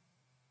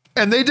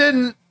 And they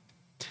didn't.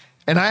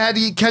 And I had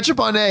to eat ketchup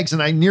on eggs,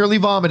 and I nearly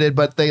vomited,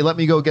 but they let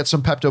me go get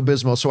some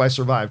Pepto-Bismol, so I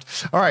survived.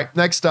 All right,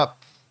 next up.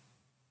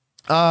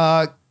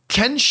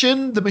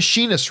 Kenshin the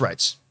Machinist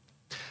writes,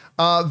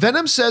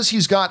 Venom says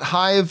he's got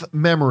hive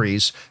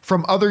memories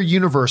from other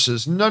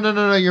universes.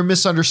 No, you're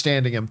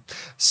misunderstanding him.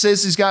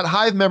 Says he's got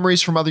hive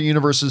memories from other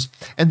universes,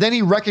 and then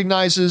he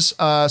recognizes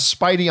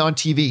Spidey on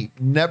TV.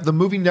 The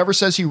movie never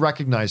says he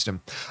recognized him.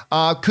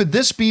 Could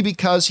this be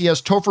because he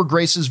has Topher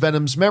Grace's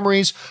Venom's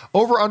memories?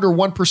 Over under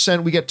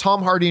 1%, we get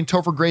Tom Hardy and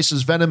Topher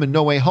Grace's Venom in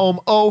No Way Home.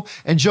 Oh,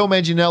 and Joe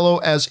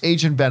Manganiello as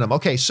Agent Venom.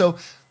 Okay, so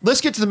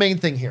let's get to the main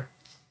thing here.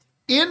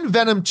 In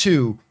Venom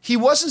 2, he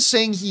wasn't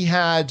saying he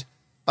had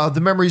the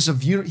memories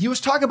of, he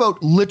was talking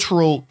about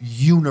literal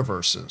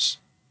universes.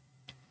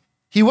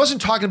 He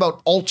wasn't talking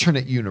about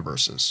alternate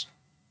universes.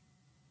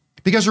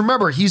 Because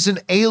remember, he's an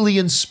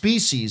alien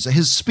species,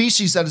 his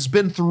species that has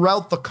been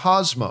throughout the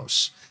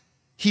cosmos.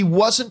 He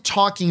wasn't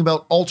talking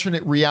about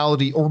alternate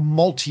reality or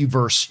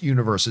multiverse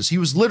universes. He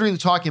was literally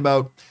talking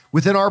about,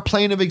 within our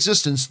plane of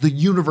existence, the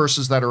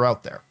universes that are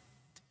out there.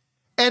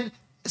 And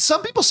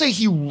some people say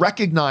he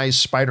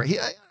recognized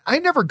I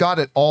never got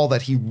at all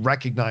that he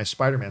recognized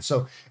Spider-Man.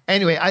 So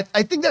anyway,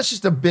 I think that's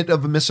just a bit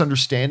of a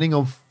misunderstanding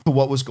of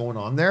what was going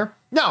on there.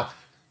 Now,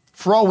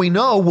 for all we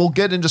know, we'll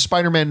get into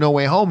Spider-Man No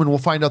Way Home and we'll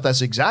find out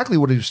that's exactly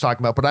what he was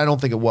talking about, but I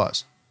don't think it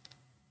was.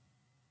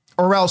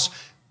 Or else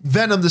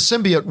Venom the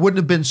symbiote wouldn't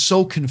have been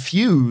so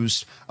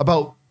confused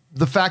about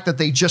the fact that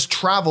they just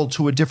traveled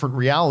to a different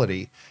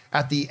reality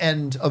at the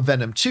end of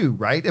Venom 2,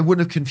 right? It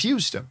wouldn't have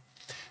confused him.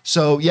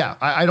 So yeah,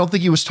 I don't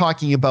think he was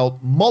talking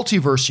about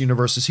multiverse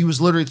universes. He was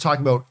literally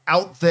talking about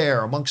out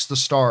there amongst the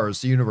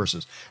stars, the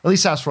universes. At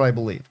least that's what I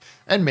believe.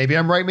 And maybe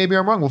I'm right, maybe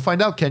I'm wrong. We'll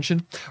find out,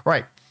 Kenshin. All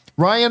right.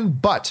 Ryan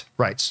Butt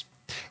writes,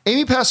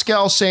 Amy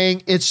Pascal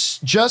saying it's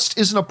just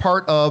isn't a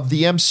part of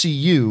the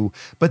MCU,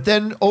 but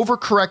then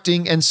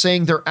overcorrecting and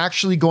saying they're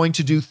actually going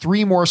to do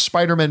 3 more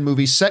Spider-Man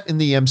movies set in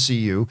the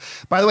MCU.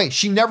 By the way,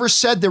 she never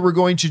said they were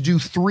going to do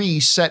 3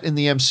 set in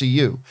the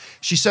MCU.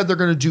 She said they're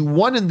going to do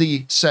 1 in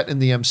the set in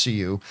the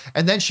MCU,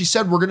 and then she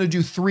said we're going to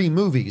do 3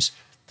 movies.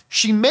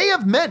 She may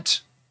have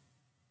meant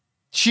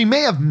 3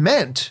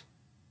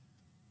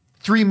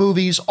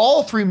 movies.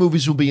 All 3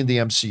 movies will be in the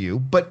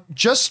MCU, but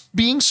just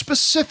being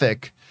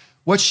specific,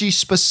 what she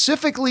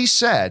specifically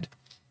said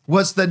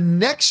was the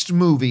next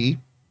movie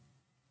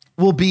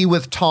will be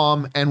with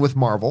Tom and with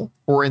Marvel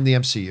or in the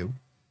MCU.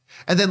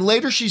 And then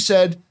later she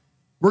said,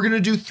 we're going to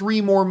do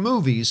 3 more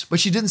movies, but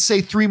she didn't say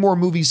 3 more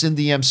movies in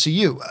the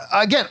MCU.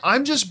 Again,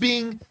 I'm just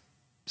being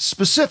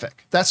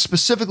specific. That's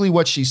specifically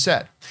what she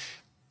said.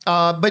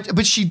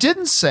 But she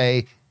didn't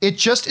say it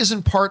just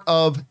isn't part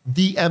of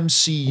the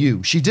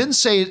MCU. She didn't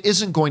say it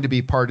isn't going to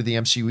be part of the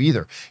MCU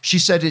either. She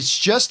said it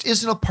just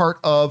isn't a part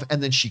of,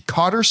 and then she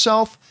caught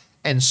herself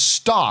and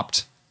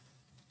stopped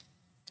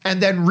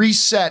and then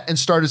reset and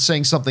started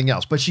saying something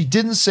else. But she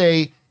didn't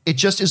say it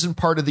just isn't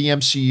part of the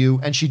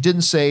MCU, and she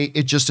didn't say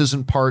it just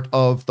isn't part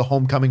of the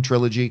Homecoming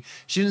trilogy.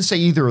 She didn't say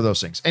either of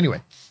those things.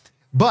 Anyway,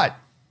 but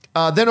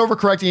then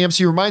overcorrecting the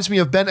MCU reminds me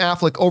of Ben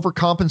Affleck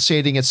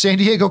overcompensating at San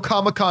Diego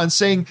Comic-Con,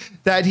 saying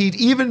that he'd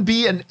even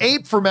be an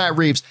ape for Matt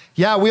Reeves.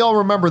 Yeah, we all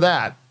remember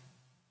that.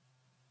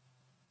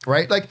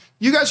 Right? Like,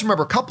 you guys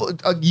remember a couple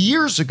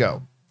years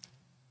ago,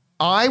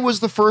 I was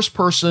the first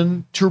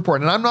person to report,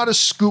 and I'm not a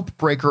scoop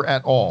breaker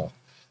at all,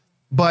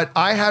 but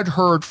I had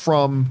heard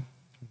from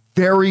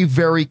very,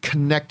 very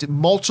connected,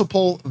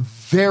 multiple,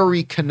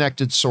 very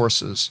connected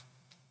sources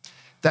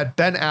that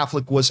Ben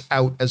Affleck was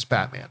out as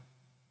Batman.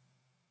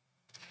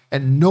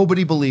 And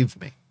nobody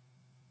believed me.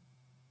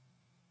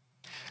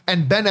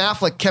 And Ben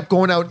Affleck kept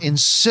going out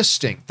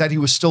insisting that he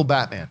was still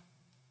Batman.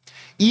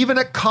 Even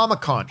at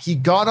Comic-Con, he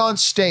got on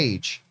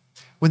stage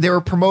when they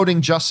were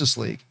promoting Justice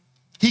League.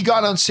 He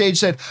got on stage,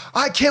 said,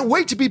 I can't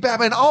wait to be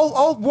Batman.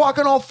 I'll walk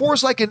on all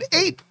fours like an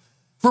ape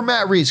for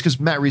Matt Reeves, because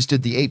Matt Reeves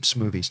did the Apes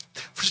movies,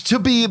 to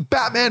be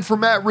Batman for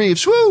Matt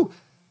Reeves. Woo!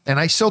 And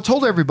I still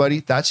told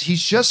everybody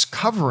he's just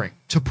covering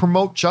to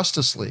promote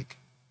Justice League.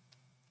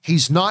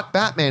 He's not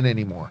Batman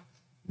anymore.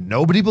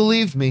 Nobody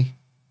believed me.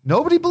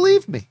 Nobody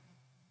believed me.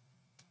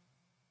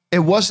 It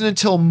wasn't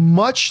until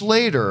much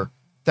later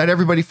that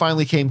everybody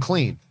finally came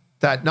clean,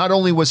 that not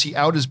only was he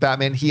out as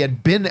Batman, he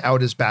had been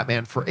out as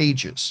Batman for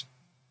ages.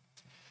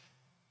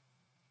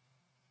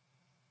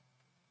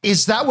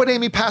 Is that what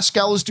Amy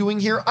Pascal is doing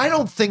here? I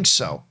don't think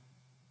so.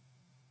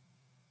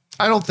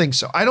 I don't think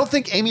so. I don't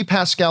think Amy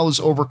Pascal is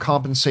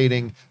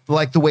overcompensating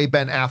like the way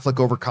Ben Affleck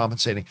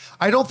overcompensating.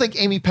 I don't think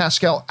Amy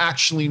Pascal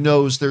actually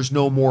knows there's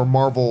no more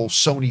Marvel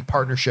Sony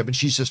partnership and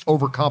she's just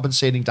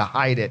overcompensating to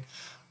hide it.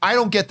 I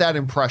don't get that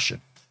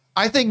impression.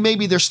 I think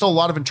maybe there's still a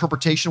lot of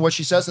interpretation of what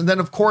she says. And then,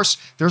 of course,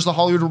 there's the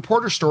Hollywood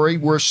Reporter story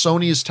where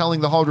Sony is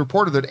telling the Hollywood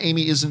Reporter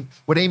that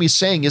what Amy's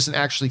saying isn't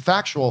actually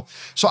factual.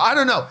 So I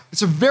don't know.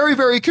 It's a very,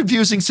 very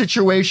confusing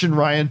situation,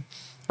 Ryan.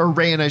 Or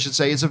Rayan, I should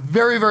say. It's a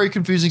very, very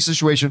confusing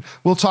situation.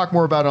 We'll talk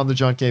more about it on the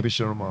John Campea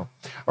Show tomorrow.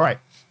 All right,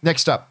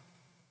 next up.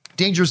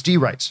 Dangerous D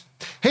writes,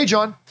 hey,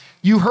 John,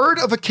 you heard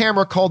of a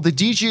camera called the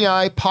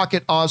DJI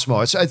Pocket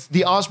Osmo. It's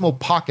the Osmo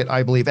Pocket,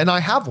 I believe, and I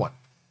have one.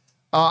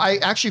 I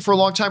actually, for a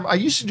long time, I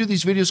used to do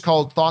these videos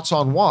called Thoughts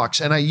on Walks,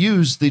 and I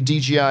use the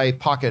DJI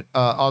Pocket,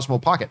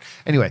 Osmo Pocket.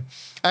 Anyway,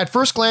 at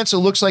first glance, it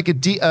looks like a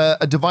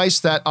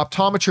device that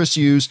optometrists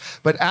use,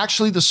 but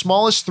actually the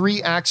smallest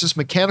 3-axis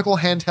mechanical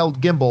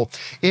handheld gimbal.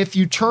 If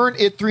you turn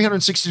it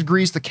 360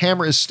 degrees, the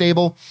camera is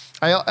stable.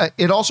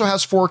 It also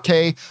has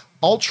 4K,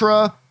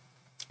 Ultra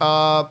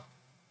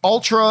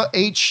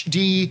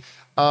HD,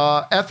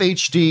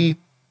 FHD,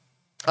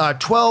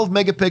 12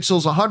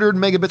 megapixels, 100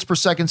 megabits per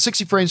second,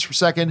 60 frames per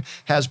second,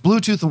 has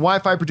Bluetooth and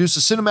Wi-Fi,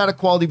 produces cinematic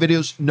quality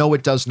videos. No,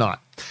 it does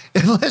not.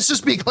 And let's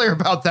just be clear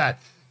about that.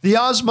 The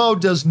Osmo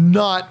does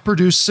not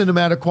produce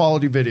cinematic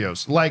quality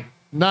videos, like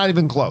not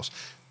even close.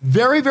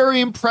 Very, very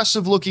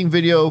impressive looking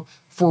video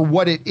for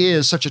what it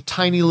is, such a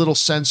tiny little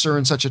sensor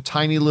and such a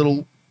tiny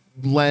little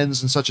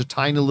lens and such a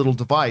tiny little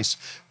device.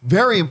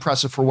 Very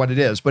impressive for what it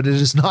is, but it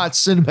is not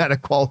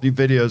cinematic quality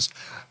videos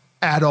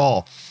at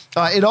all.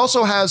 It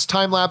also has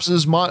time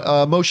lapses,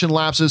 motion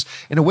lapses,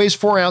 and it weighs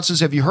 4 ounces.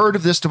 Have you heard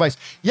of this device?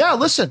 Yeah,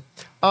 listen,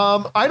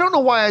 I don't know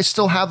why I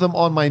still have them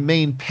on my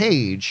main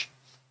page,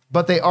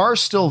 but they are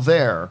still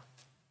there.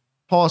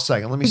 Hold on a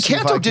second. Let me see.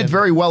 Encanto did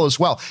very well as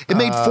well. It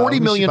made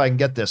 40 million. If I can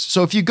get this.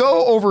 So if you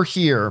go over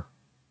here,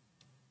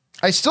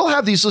 I still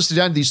have these listed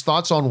down, these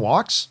thoughts on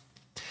walks.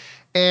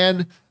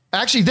 And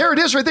actually, there it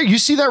is right there. You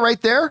see that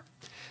right there?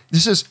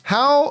 This is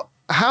how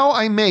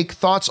I make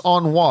thoughts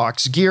on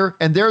walks gear.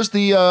 And there's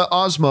the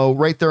Osmo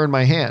right there in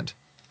my hand.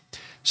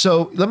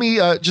 So let me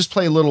just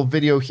play a little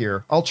video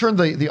here. I'll turn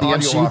the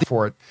audio off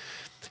for it.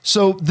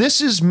 So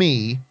this is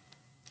me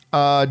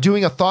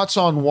doing a thoughts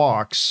on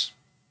walks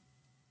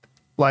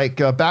like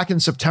back in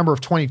September of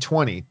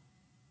 2020.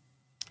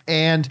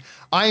 And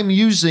I'm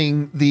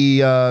using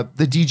the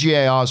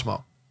DJI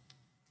Osmo.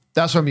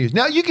 That's what I'm using.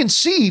 Now you can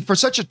see for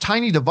such a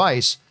tiny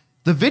device,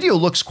 the video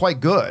looks quite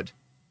good.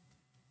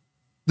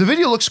 The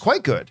video looks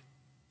quite good,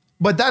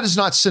 but that is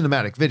not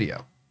cinematic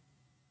video.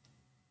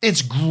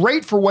 It's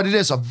great for what it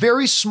is, a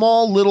very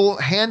small little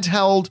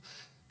handheld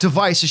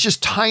device. It's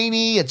just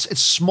tiny, it's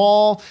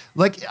small.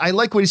 Like I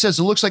like what he says,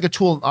 it looks like a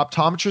tool an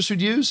optometrist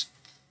would use.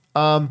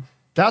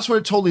 That's what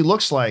it totally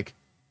looks like.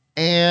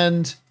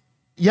 And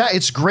yeah,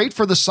 it's great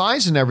for the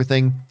size and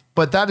everything,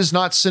 but that is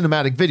not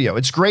cinematic video.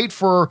 It's great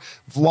for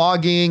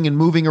vlogging and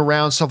moving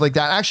around, stuff like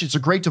that. Actually, it's a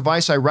great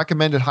device. I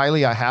recommend it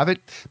highly. I have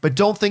it, but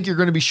don't think you're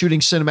going to be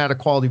shooting cinematic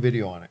quality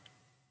video on it.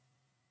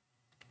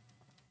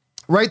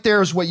 Right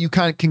there is what you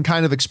can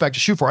kind of expect to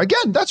shoot for.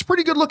 Again, that's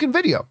pretty good looking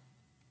video,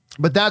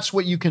 but that's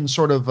what you can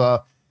sort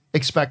of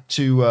expect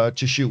to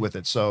shoot with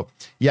it. So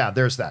yeah,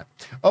 there's that.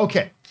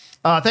 Okay.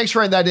 Thanks for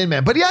writing that in,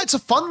 man. But yeah, it's a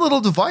fun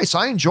little device.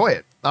 I enjoy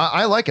it.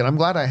 I like it. I'm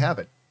glad I have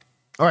it.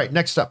 All right,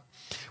 next up.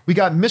 We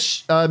got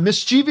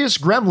Mischievous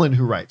Gremlin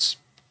who writes,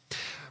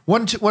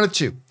 one of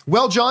two.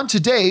 Well, John,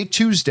 today,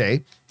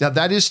 Tuesday, now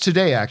that is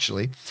today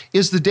actually,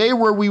 is the day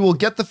where we will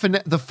get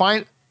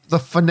the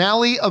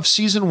finale of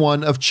season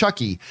 1 of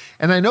Chucky.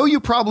 And I know you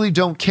probably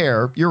don't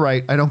care. You're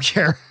right. I don't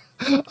care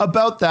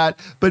about that.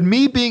 But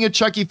me being a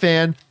Chucky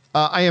fan,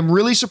 I am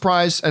really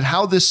surprised at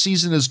how this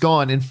season has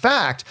gone. In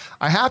fact,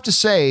 I have to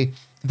say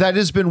that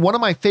has been one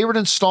of my favorite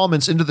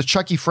installments into the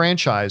Chucky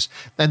franchise.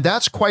 And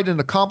that's quite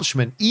an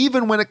accomplishment,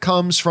 even when it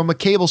comes from a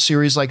cable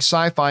series like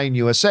Sci-Fi and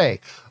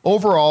USA.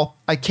 Overall,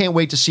 I can't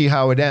wait to see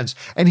how it ends.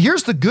 And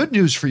here's the good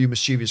news for you,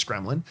 Mischievous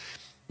Gremlin,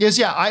 is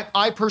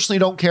I personally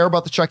don't care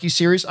about the Chucky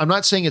series. I'm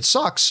not saying it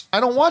sucks. I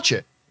don't watch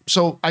it.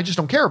 So I just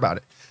don't care about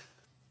it.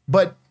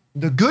 But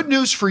the good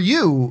news for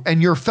you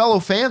and your fellow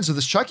fans of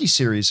this Chucky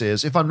series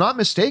is, if I'm not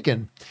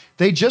mistaken,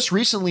 they just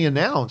recently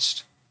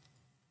announced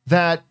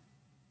that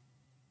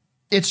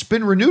it's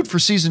been renewed for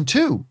season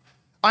 2.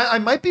 I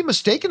might be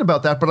mistaken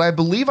about that, but I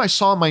believe I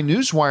saw in my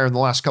newswire in the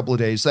last couple of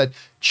days that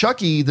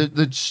Chucky,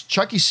 the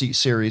Chucky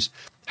series,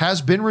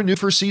 has been renewed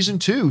for season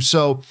 2.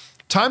 So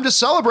time to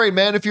celebrate,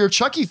 man. If you're a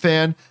Chucky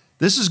fan,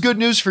 this is good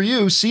news for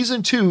you.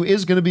 Season 2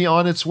 is going to be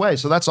on its way.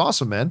 So that's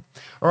awesome, man.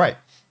 All right,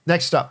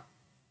 next up.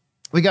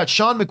 We got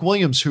Sean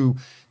McWilliams, who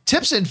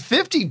tips in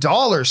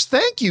 $50.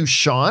 Thank you,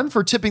 Sean,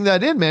 for tipping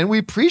that in, man. We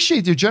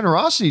appreciate your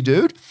generosity,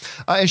 dude.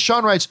 And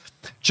Sean writes,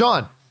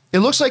 John, it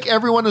looks like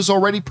everyone has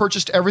already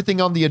purchased everything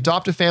on the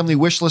Adopt a Family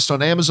wish list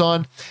on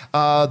Amazon.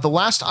 The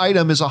last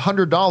item is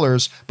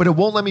 $100, but it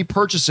won't let me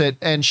purchase it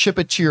and ship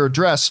it to your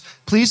address.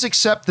 Please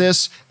accept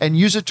this and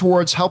use it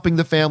towards helping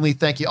the family.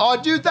 Thank you.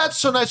 Oh, dude, that's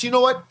so nice. You know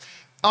what?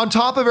 On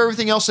top of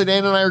everything else that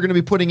Ann and I are going to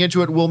be putting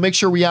into it, we'll make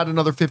sure we add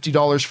another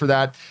 $50 for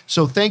that.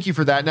 So thank you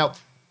for that. Now,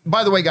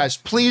 by the way, guys,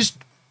 please,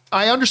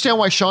 I understand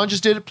why Sean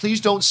just did it. Please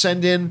don't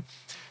send in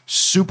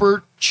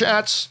super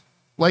chats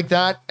like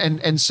that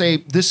and say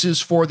this is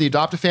for the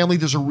Adopt a Family.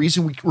 There's a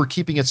reason we're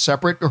keeping it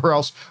separate, or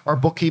else our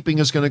bookkeeping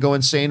is going to go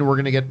insane. We're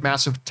going to get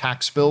massive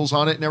tax bills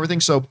on it and everything.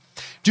 So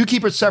do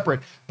keep it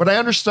separate. But I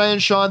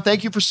understand, Sean.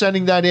 Thank you for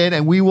sending that in,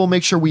 and we will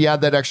make sure we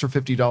add that extra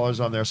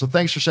 $50 on there. So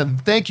thanks for sending.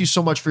 Thank you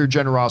so much for your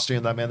generosity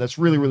on that, man. That's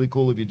really, really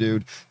cool of you,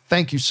 dude.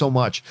 Thank you so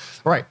much.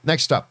 All right,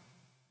 next up.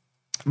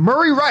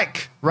 Murray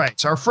Reich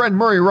writes, our friend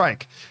Murray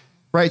Reich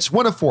writes,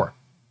 1 of 4.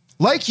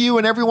 Like you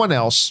and everyone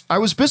else, I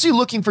was busy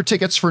looking for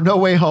tickets for No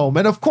Way Home,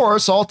 and of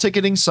course, all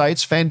ticketing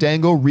sites,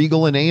 Fandango,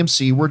 Regal, and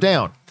AMC were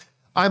down.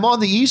 I'm on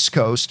the East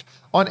Coast.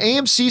 On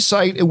AMC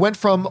site, it went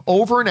from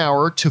over an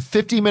hour to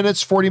 50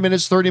 minutes, 40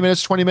 minutes, 30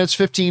 minutes, 20 minutes,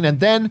 15, and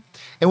then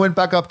it went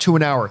back up to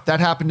an hour. That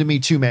happened to me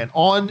too, man.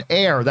 On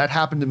air, that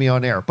happened to me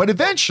on air. But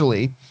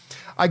eventually,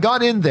 I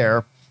got in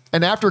there,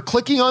 and after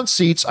clicking on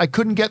seats, I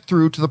couldn't get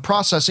through to the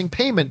processing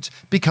payment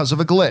because of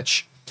a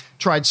glitch.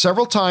 Tried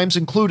several times,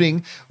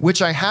 including which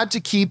I had to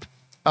keep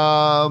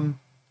signing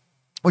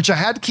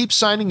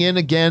in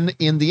again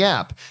in the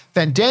app.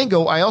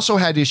 Fandango, I also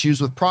had issues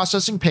with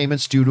processing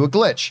payments due to a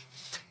glitch.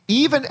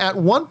 Even at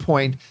one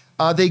point,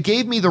 they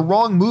gave me the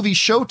wrong movie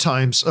show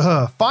times.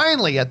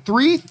 Finally, at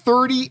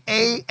 3:30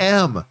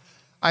 a.m.,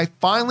 I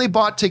finally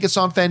bought tickets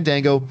on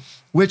Fandango,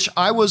 which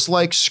I was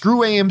like, screw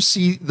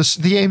AMC,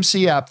 the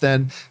AMC app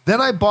then. Then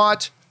I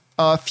bought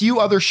a few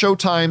other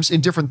showtimes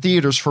in different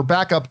theaters for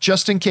backup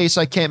just in case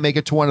I can't make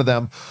it to one of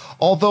them.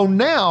 Although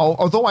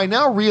I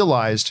now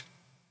realized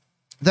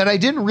that I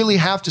didn't really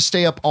have to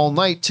stay up all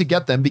night to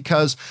get them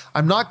because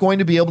I'm not going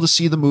to be able to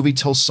see the movie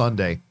till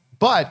Sunday.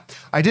 But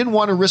I didn't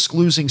want to risk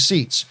losing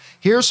seats.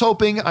 Here's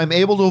hoping I'm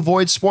able to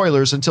avoid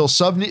spoilers until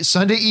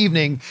Sunday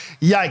evening.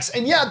 Yikes.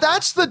 And yeah,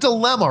 that's the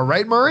dilemma,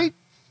 right, Murray?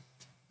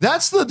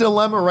 That's the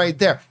dilemma right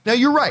there. Now,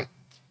 you're right.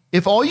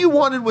 If all you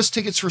wanted was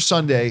tickets for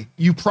Sunday,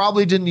 you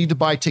probably didn't need to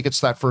buy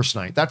tickets that first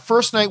night. That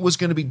first night was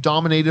going to be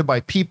dominated by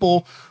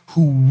people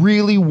who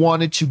really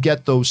wanted to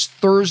get those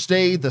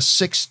Thursday, the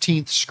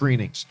 16th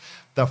screenings,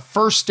 the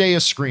first day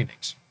of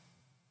screenings.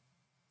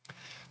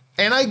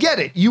 And I get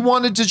it. You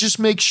wanted to just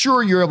make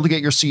sure you're able to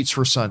get your seats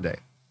for Sunday.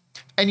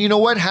 And you know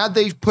what? Had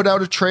they put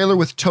out a trailer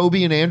with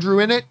Toby and Andrew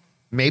in it,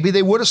 maybe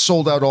they would have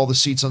sold out all the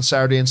seats on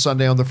Saturday and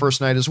Sunday on the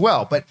first night as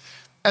well. But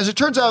as it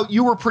turns out,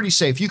 you were pretty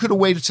safe. You could have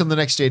waited till the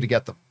next day to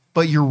get them.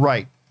 But you're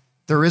right.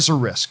 There is a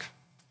risk.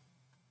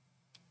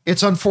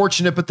 It's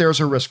unfortunate, but there's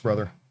a risk,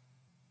 brother.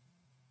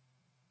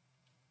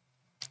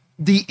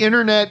 The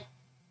internet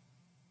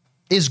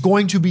is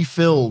going to be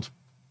filled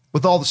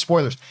with all the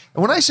spoilers.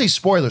 And when I say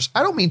spoilers,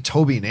 I don't mean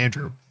Toby and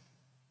Andrew.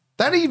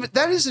 That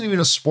isn't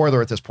even a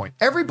spoiler at this point.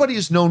 Everybody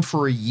has known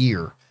for a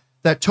year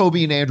that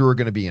Toby and Andrew are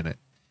going to be in it.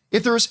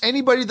 If there was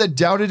anybody that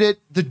doubted it,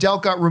 the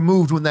doubt got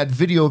removed when that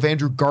video of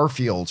Andrew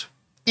Garfield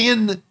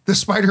in the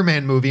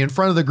Spider-Man movie in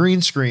front of the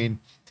green screen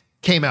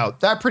came out.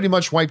 That pretty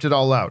much wiped it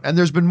all out. And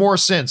there's been more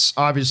since,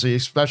 obviously,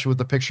 especially with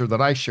the picture that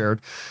I shared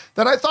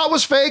that I thought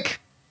was fake.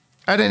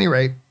 At any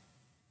rate,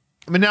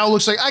 I mean, now it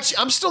looks like, actually,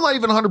 I'm still not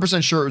even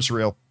 100% sure it was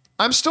real.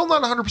 I'm still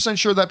not 100%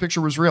 sure that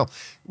picture was real.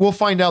 We'll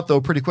find out, though,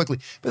 pretty quickly.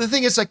 But the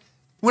thing is, like,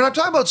 when I'm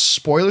talking about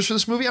spoilers for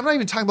this movie, I'm not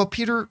even talking about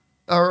Peter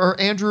or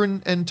Andrew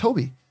and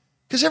Toby,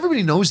 because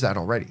everybody knows that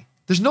already.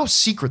 There's no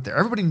secret there.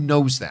 Everybody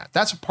knows that.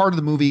 That's a part of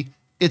the movie.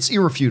 It's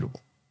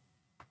irrefutable.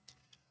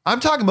 I'm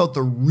talking about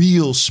the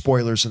real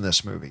spoilers in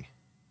this movie.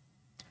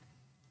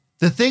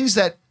 The things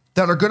that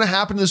are going to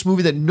happen in this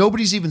movie that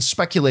nobody's even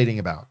speculating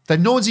about, that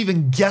no one's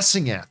even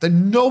guessing at, that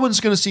no one's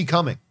going to see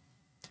coming.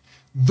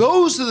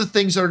 Those are the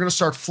things that are going to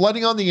start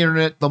flooding on the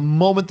internet the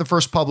moment the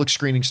first public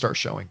screening starts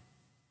showing.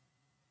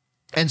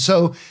 And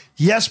so,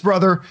 yes,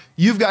 brother,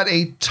 you've got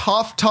a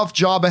tough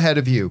job ahead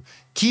of you,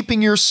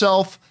 keeping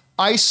yourself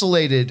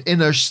isolated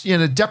in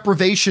a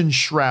deprivation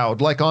shroud,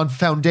 like on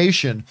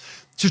Foundation,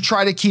 to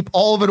try to keep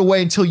all of it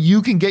away until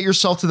you can get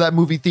yourself to that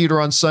movie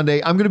theater on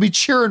Sunday. I'm going to be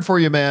cheering for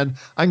you, man.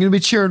 I'm going to be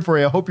cheering for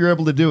you. I hope you're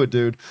able to do it,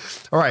 dude.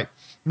 All right,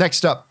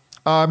 next up,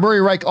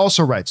 Murray Reich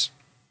also writes,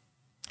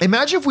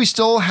 imagine if we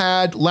still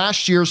had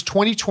last year's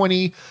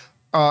 2020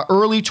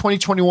 early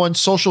 2021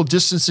 social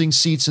distancing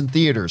seats in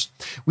theaters.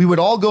 We would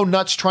all go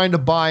nuts trying to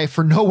buy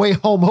for No Way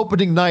Home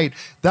opening night.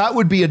 That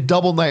would be a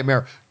double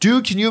nightmare.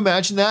 Dude, can you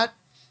imagine that?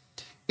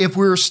 If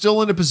we were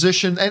still in a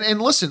position,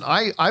 and listen,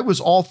 I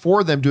was all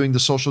for them doing the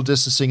social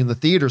distancing in the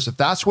theaters. If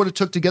that's what it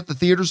took to get the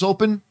theaters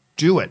open,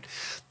 do it.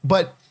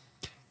 But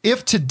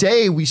if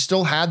today we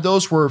still had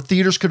those where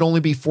theaters could only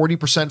be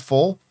 40%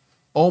 full,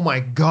 oh my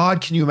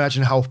God, can you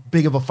imagine how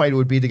big of a fight it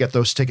would be to get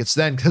those tickets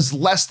then? Because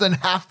less than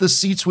half the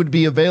seats would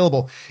be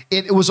available.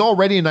 It was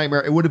already a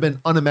nightmare. It would have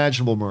been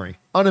unimaginable, Murray.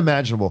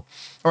 Unimaginable.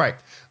 All right.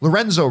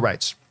 Lorenzo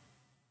writes,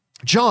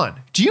 John,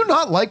 do you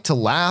not like to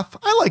laugh?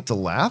 I like to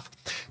laugh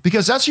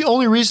because that's the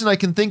only reason I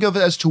can think of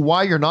as to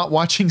why you're not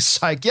watching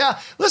Psych. Yeah,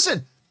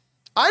 listen,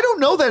 I don't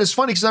know that it's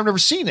funny because I've never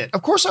seen it.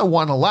 Of course I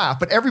want to laugh,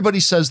 but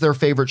everybody says their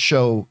favorite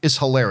show is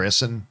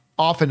hilarious, and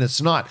often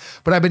it's not.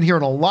 But I've been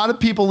hearing a lot of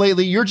people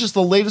lately. You're just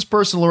the latest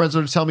person,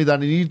 Lorenzo, to tell me that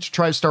I need to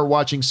try to start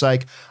watching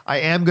Psych. I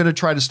am going to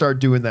try to start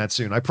doing that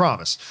soon. I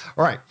promise.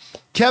 All right.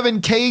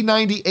 Kevin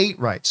K98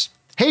 writes,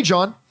 hey,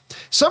 John,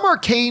 some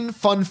Arcane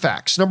fun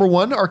facts. Number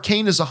one,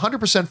 Arcane is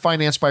 100%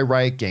 financed by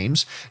Riot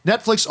Games.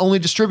 Netflix only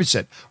distributes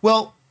it.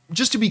 Well,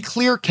 just to be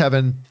clear,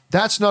 Kevin,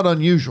 that's not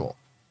unusual.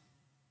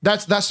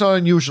 That's not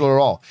unusual at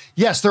all.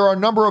 Yes, there are a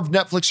number of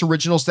Netflix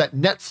originals that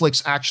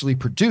Netflix actually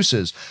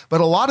produces, but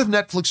a lot of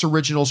Netflix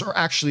originals are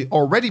actually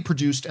already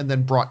produced and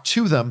then brought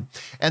to them.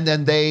 And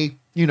then they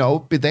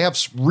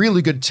have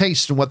really good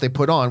taste in what they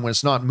put on when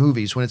it's not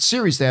movies. When it's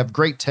series, they have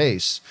great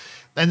taste.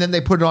 And then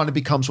they put it on, it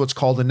becomes what's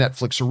called a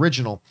Netflix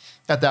original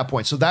at that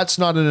point. So that's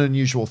not an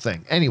unusual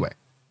thing. Anyway,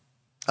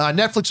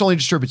 Netflix only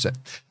distributes it.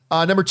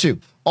 Number two,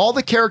 all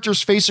the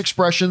characters' face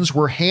expressions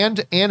were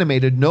hand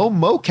animated, no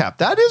mocap.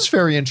 That is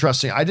very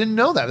interesting. I didn't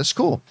know that. That's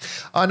cool.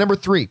 Number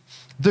three,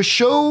 the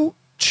show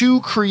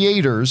two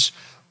creators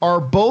are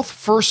both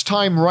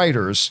first-time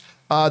writers.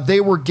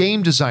 They were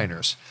game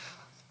designers.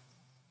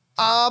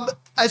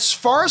 As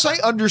far as I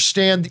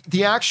understand,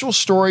 the actual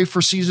story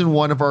for season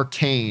one of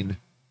Arcane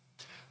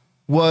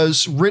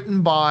was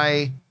written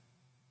by,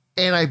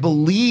 and I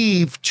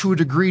believe to a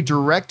degree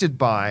directed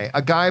by,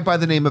 a guy by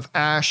the name of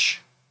Ash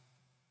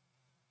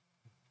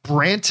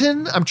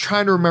Branton. I'm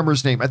trying to remember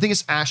his name. I think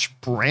it's Ash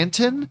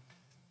Branton.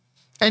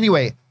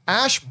 Anyway,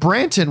 Ash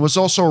Branton was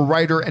also a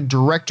writer and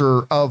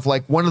director of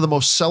like one of the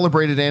most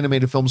celebrated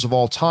animated films of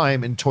all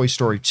time in Toy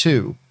Story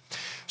 2.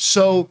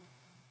 So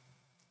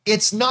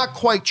it's not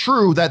quite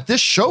true that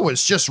this show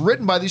is just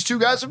written by these two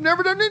guys who've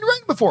never done any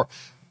writing before.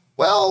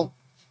 Well,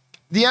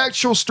 the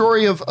actual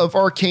story of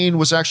Arcane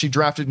was actually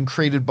drafted and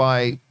created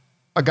by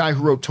a guy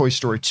who wrote Toy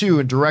Story 2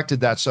 and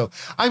directed that. So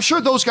I'm sure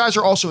those guys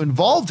are also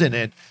involved in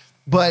it,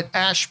 but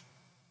Ash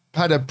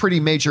had a pretty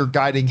major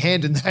guiding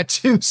hand in that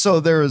too. So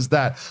there is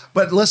that.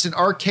 But listen,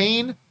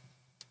 Arcane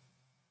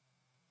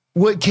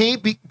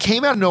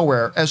came out of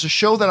nowhere as a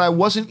show that I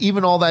wasn't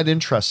even all that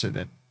interested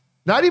in.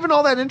 Not even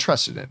all that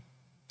interested in.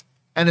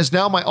 And is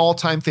now my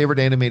all-time favorite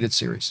animated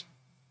series.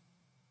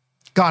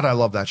 God, I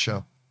love that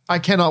show. I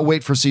cannot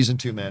wait for season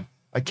 2, man.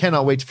 I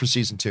cannot wait for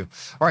season 2.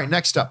 All right,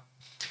 next up,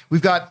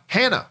 we've got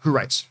Hannah, who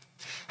writes,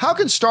 how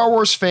can Star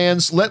Wars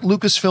fans let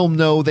Lucasfilm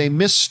know they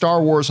miss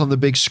Star Wars on the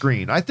big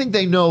screen? I think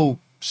they know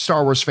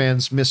Star Wars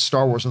fans miss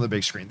Star Wars on the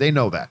big screen. They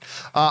know that.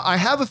 I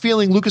have a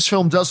feeling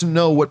Lucasfilm doesn't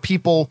know what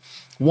people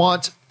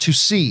want to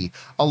see.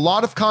 A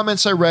lot of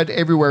comments I read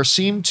everywhere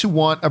seem to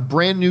want a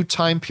brand new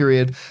time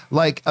period,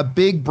 like a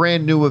big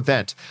brand new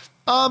event.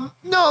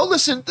 No,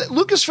 listen,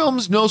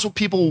 Lucasfilm knows what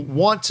people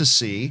want to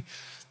see.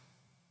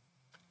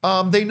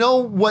 They know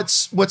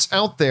what's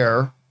out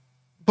there,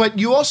 but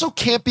you also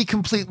can't be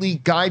completely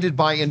guided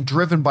by and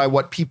driven by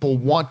what people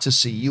want to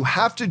see. You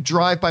have to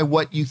drive by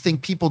what you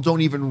think people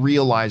don't even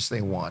realize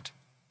they want.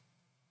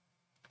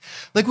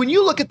 Like when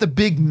you look at the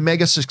big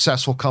mega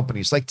successful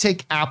companies, like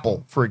take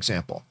Apple, for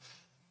example.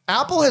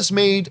 Apple has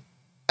made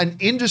an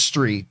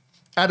industry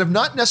out of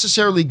not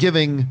necessarily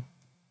giving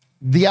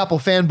the Apple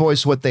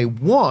fanboys what they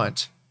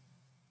want,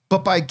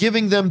 but by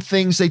giving them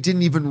things they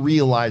didn't even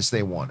realize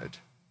they wanted.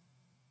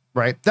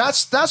 Right?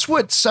 That's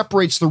what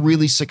separates the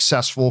really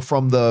successful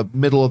from the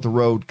middle of the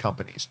road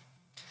companies.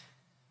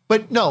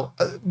 But no,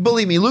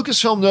 believe me,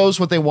 Lucasfilm knows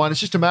what they want. It's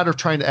just a matter of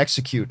trying to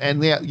execute.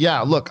 And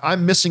yeah, look,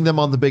 I'm missing them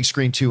on the big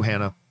screen too,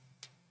 Hannah.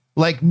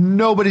 Like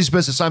nobody's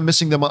business. I'm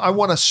missing them. I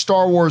want a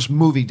Star Wars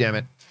movie, damn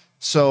it.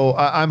 So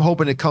I'm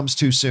hoping it comes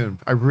too soon.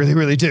 I really,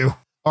 really do.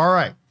 All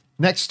right.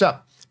 Next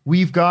up,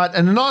 we've got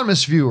an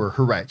anonymous viewer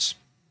who writes,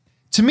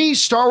 to me,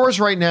 Star Wars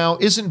right now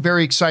isn't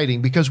very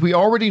exciting because we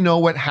already know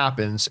what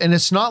happens, and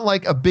it's not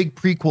like a big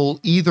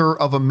prequel either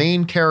of a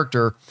main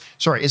character.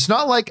 Sorry, it's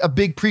not like a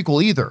big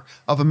prequel either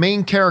of a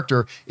main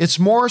character. It's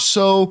more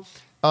so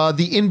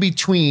the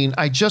in-between.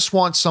 I just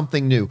want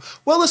something new.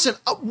 Well, listen,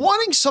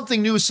 wanting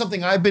something new is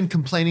something I've been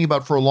complaining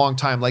about for a long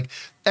time. Like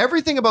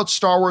everything about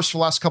Star Wars for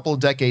the last couple of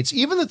decades,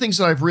 even the things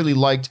that I've really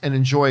liked and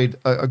enjoyed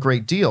a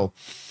great deal,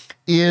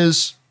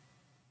 is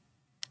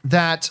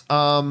that...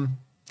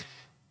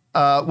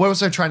 what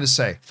was I trying to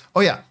say? Oh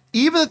yeah,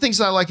 even the things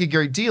that I like a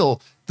great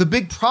deal, the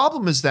big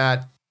problem is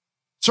that,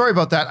 sorry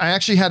about that, I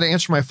actually had to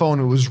answer my phone.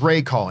 It was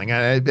Ray calling.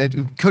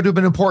 It could have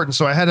been important,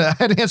 so I had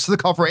to answer the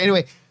call for Ray.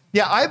 Anyway,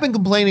 yeah, I've been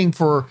complaining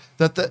for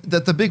that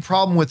the big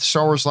problem with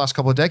Star Wars the last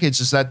couple of decades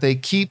is that they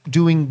keep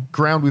doing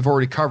ground we've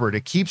already covered.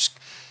 It keeps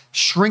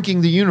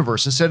shrinking the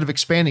universe instead of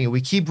expanding it. We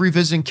keep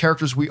revisiting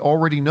characters we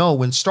already know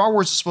when Star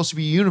Wars is supposed to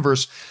be a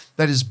universe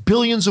that is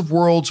billions of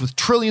worlds with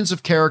trillions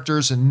of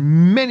characters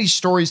and many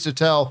stories to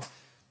tell.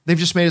 They've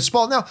just made it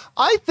small. Now,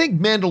 I think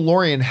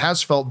Mandalorian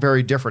has felt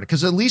very different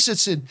because at least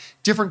it's in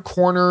different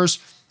corners,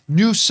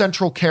 new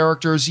central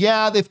characters.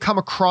 Yeah, they've come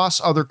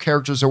across other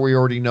characters that we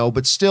already know,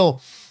 but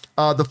still,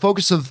 the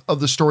focus of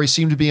the story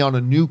seemed to be on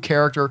a new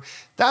character.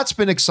 That's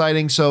been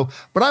exciting. So,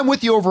 but I'm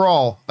with you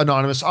overall,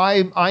 Anonymous.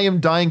 I am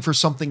dying for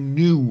something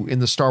new in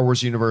the Star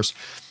Wars universe.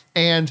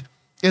 And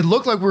it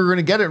looked like we were going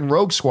to get it in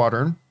Rogue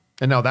Squadron,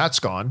 and now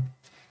that's gone.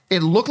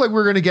 It looked like we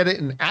were going to get it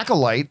in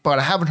Acolyte, but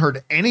I haven't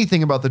heard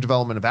anything about the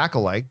development of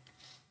Acolyte.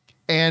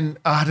 And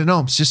I don't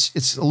know,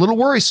 it's a little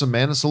worrisome,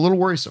 man. It's a little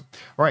worrisome.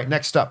 All right,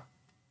 next up.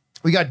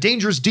 We got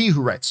Dangerous D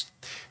who writes,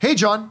 hey,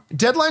 John,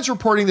 Deadline's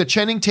reporting that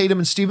Channing Tatum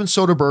and Steven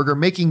Soderbergh are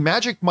making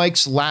Magic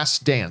Mike's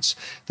Last Dance,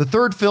 the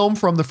third film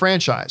from the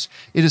franchise.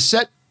 It is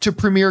set to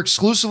premiere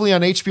exclusively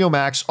on HBO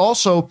Max.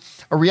 Also,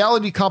 a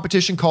reality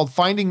competition called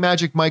Finding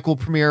Magic Mike will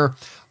premiere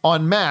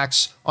on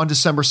Max on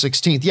December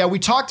 16th. Yeah, we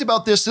talked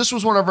about this. This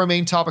was one of our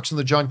main topics on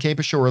the John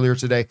Campus Show earlier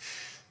today.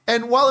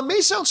 And while it may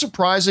sound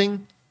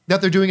surprising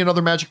that they're doing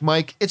another Magic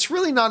Mike, it's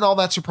really not all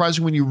that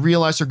surprising when you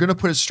realize they're going to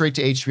put it straight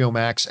to HBO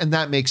Max, and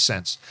that makes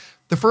sense.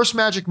 The first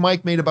Magic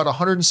Mike made about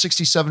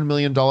 $167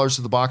 million at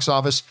the box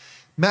office.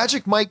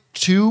 Magic Mike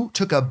 2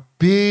 took a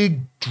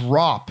big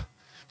drop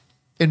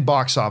in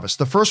box office.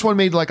 The first one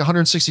made like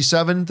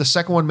 167. The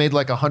second one made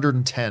like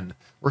 110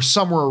 or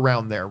somewhere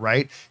around there,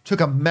 right?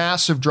 Took a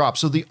massive drop.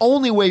 So the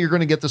only way you're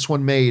going to get this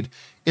one made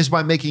is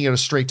by making it a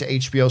straight to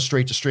HBO,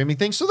 straight to streaming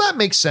thing. So that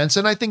makes sense.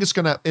 And I think it's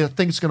going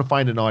to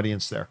find an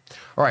audience there.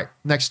 All right,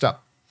 next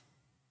up.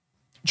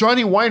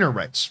 Johnny Weiner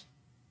writes,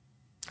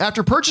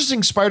 after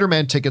purchasing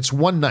Spider-Man tickets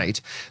one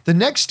night, the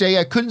next day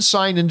I couldn't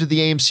sign into the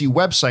AMC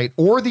website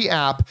or the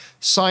app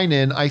sign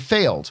in. I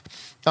failed.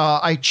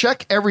 I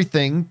check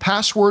everything,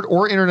 password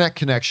or internet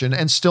connection,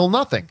 and still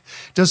nothing.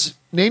 Does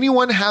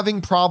anyone having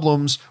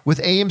problems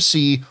with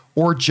AMC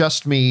or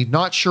just me?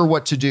 Not sure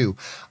what to do.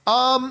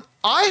 I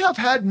have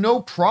had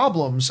no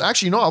problems.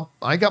 Actually, no,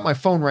 I got my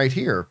phone right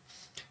here.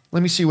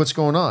 Let me see what's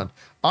going on.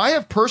 I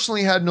have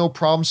personally had no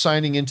problem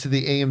signing into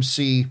the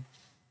AMC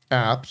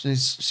app.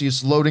 See,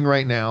 it's loading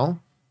right now.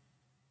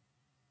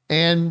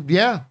 And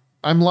yeah,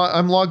 I'm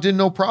logged in,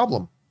 no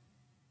problem.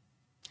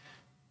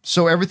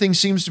 So everything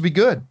seems to be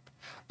good.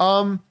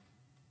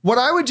 What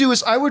I would do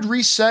is I would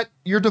reset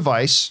your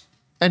device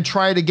and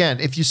try it again.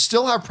 If you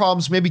still have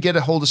problems, maybe get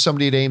a hold of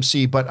somebody at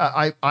AMC, but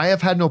I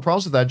have had no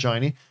problems with that,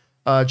 Johnny,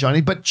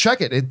 but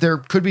check it. There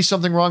could be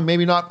something wrong,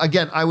 maybe not.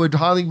 Again, I would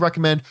highly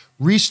recommend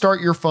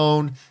restart your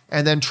phone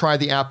and then try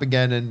the app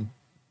again and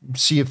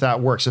see if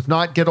that works. If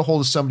not, get a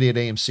hold of somebody at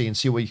AMC and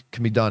see what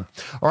can be done.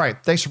 All right.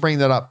 Thanks for bringing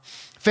that up.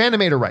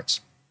 Fanimator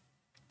writes,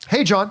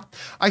 hey, John,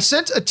 I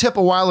sent a tip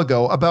a while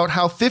ago about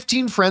how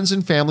 15 friends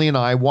and family and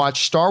I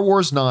watched Star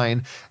Wars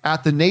 9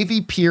 at the Navy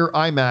Pier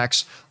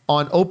IMAX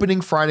on opening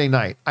Friday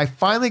night. I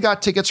finally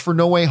got tickets for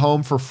No Way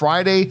Home for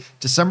Friday,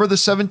 December the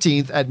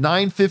 17th at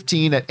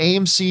 9:15 at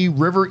AMC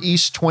River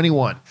East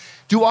 21.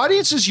 Do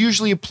audiences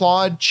usually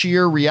applaud,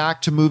 cheer,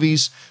 react to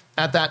movies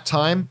at that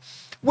time?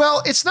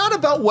 Well, it's not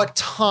about what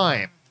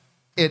time.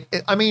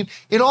 Every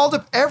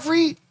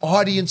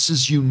audience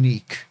is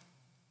unique,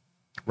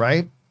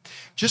 right?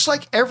 Just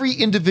like every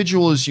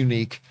individual is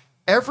unique,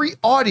 every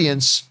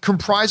audience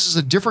comprises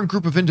a different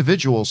group of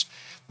individuals.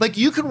 Like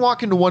you can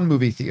walk into one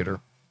movie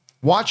theater,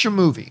 watch a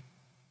movie.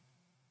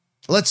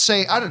 Let's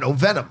say, I don't know,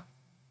 Venom.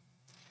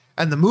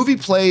 And the movie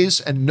plays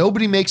and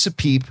nobody makes a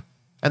peep.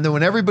 And then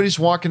when everybody's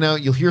walking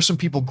out, you'll hear some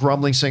people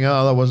grumbling saying,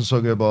 oh, that wasn't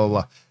so good, blah,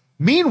 blah, blah.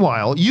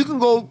 Meanwhile, you can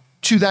go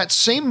to that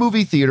same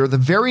movie theater the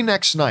very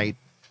next night,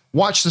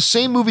 watch the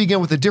same movie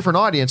again with a different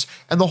audience,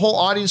 and the whole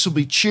audience will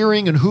be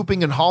cheering and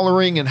hooping and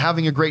hollering and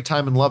having a great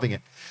time and loving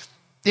it.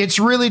 It's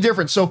really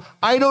different. So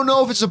I don't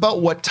know if it's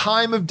about what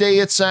time of day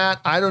it's at.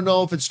 I don't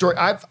know if it's story.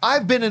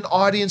 I've been in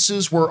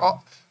audiences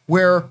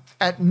where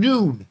at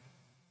noon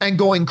and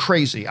going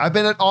crazy. I've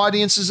been at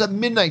audiences at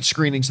midnight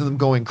screenings and them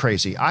going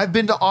crazy. I've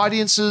been to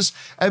audiences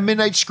at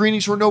midnight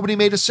screenings where nobody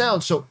made a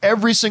sound. So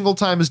every single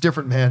time is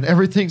different, man.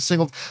 Everything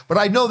single. But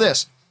I know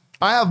this.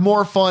 I have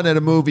more fun at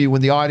a movie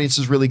when the audience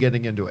is really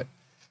getting into it.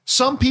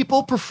 Some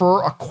people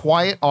prefer a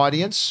quiet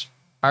audience.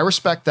 I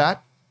respect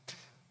that.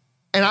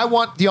 And I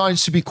want the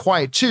audience to be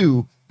quiet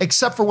too,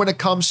 except for when it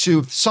comes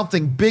to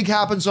something big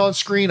happens on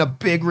screen, a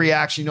big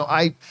reaction. You know,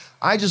 I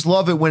just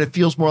love it when it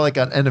feels more like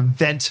an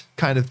event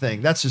kind of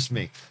thing. That's just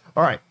me.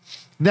 All right.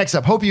 Next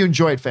up. Hope you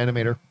enjoyed,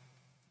 Fanimator.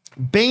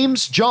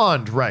 Bames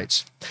John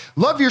writes,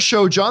 love your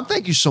show, John.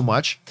 Thank you so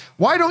much.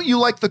 Why don't you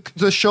like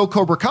the show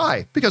Cobra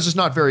Kai? Because it's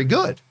not very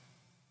good.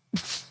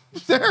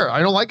 There. I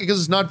don't like it because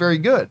it's not very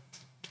good.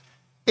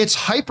 It's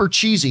hyper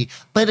cheesy,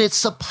 but it's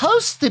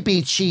supposed to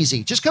be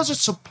cheesy. Just because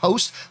it's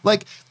supposed,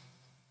 like,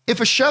 if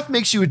a chef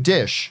makes you a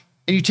dish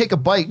and you take a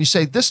bite and you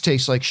say, this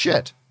tastes like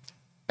shit.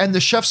 And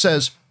the chef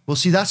says, well,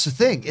 see, that's the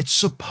thing. It's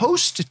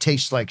supposed to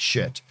taste like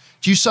shit.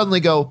 Do you suddenly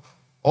go,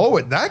 oh,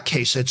 in that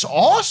case, it's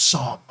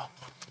awesome?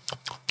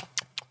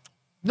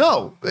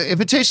 No,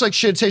 if it tastes like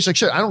shit, it tastes like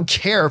shit. I don't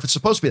care if it's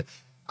supposed to be.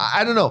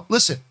 I don't know.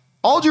 Listen,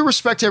 all due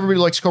respect to everybody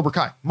who likes Cobra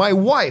Kai. My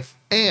wife,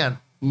 Anne,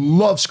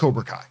 loves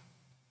Cobra Kai.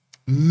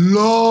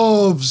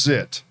 Loves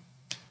it.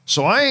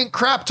 So I ain't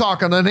crap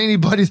talking on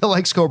anybody that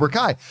likes Cobra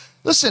Kai.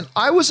 Listen,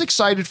 I was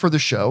excited for the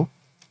show.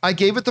 I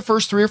gave it the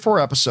first 3 or 4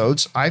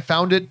 episodes. I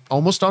found it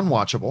almost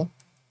unwatchable.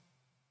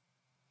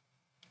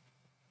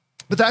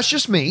 But that's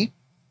just me.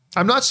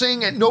 I'm not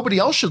saying that nobody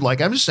else should like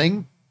it. I'm just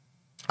saying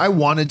I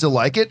wanted to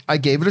like it. I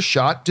gave it a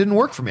shot. Didn't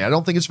work for me. I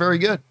don't think it's very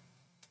good.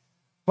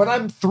 But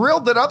I'm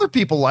thrilled that other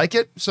people like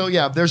it. So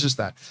yeah, there's just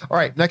that. All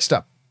right, next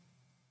up.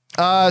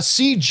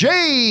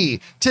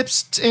 CJ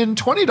tips in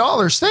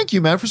 $20. Thank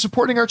you, man, for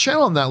supporting our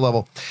channel on that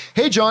level.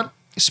 Hey, John,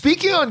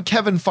 speaking on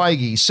Kevin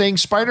Feige saying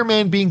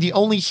Spider-Man being the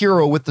only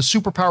hero with the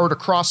superpower to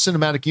cross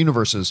cinematic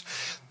universes,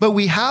 but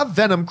we have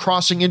Venom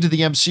crossing into the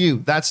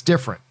MCU. That's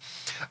different.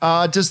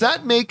 Does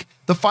that make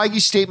the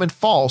Feige statement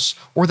false,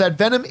 or that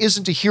Venom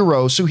isn't a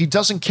hero, so he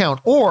doesn't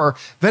count, or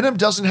Venom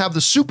doesn't have the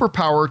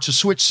superpower to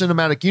switch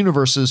cinematic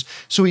universes,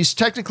 so he's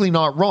technically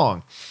not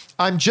wrong?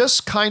 I'm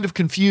just kind of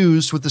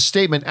confused with the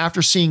statement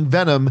after seeing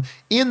Venom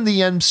in the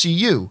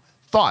MCU.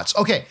 Thoughts?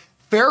 Okay,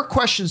 fair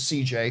question,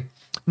 CJ.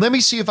 Let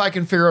me see if I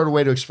can figure out a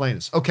way to explain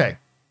this. Okay,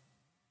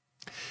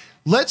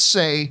 let's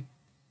say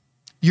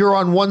you're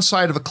on one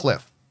side of a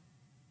cliff,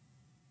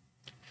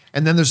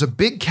 and then there's a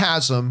big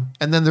chasm,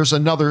 and then there's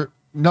another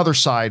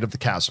side of the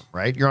chasm,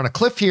 right? You're on a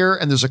cliff here,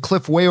 and there's a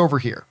cliff way over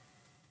here.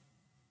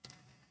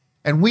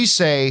 And we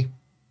say,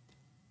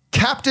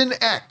 Captain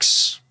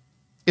X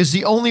is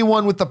the only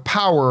one with the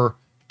power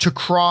to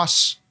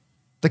cross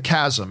the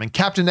chasm. And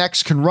Captain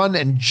X can run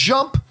and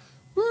jump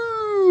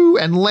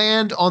and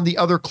land on the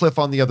other cliff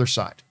on the other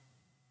side.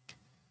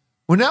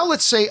 Well, now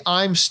let's say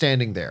I'm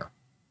standing there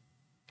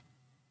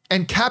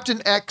and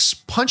Captain X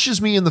punches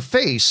me in the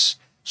face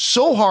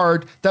so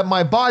hard that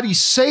my body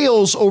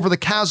sails over the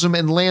chasm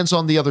and lands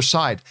on the other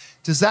side.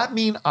 Does that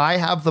mean I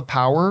have the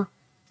power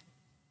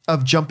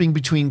of jumping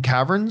between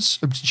caverns,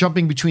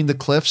 jumping between the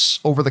cliffs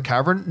over the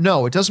cavern?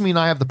 No, it doesn't mean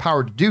I have the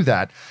power to do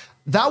that.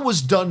 That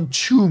was done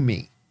to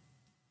me,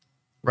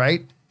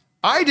 right?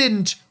 I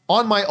didn't,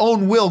 on my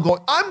own will,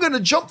 go, I'm going to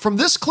jump from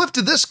this cliff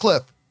to this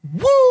cliff.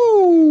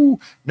 Woo!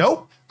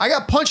 Nope. I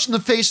got punched in the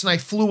face and I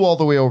flew all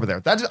the way over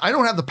there. I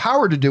don't have the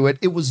power to do it.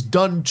 It was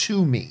done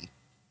to me.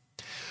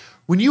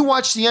 When you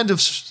watch the end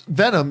of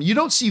Venom, you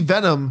don't see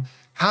Venom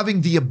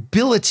having the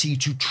ability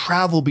to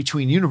travel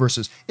between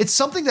universes. It's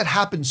something that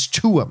happens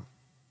to him.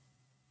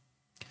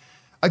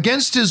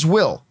 Against his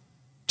will.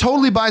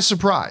 Totally by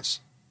surprise.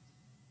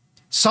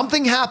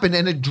 Something happened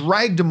and it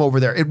dragged him over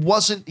there. It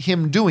wasn't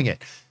him doing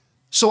it.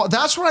 So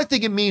that's what I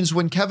think it means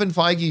when Kevin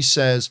Feige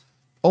says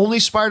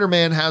only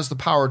Spider-Man has the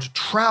power to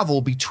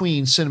travel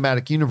between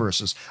cinematic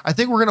universes. I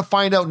think we're going to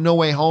find out in No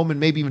Way Home and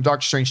maybe even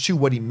Doctor Strange 2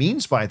 what he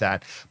means by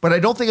that. But I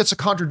don't think it's a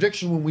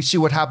contradiction when we see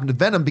what happened to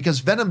Venom, because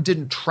Venom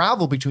didn't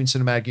travel between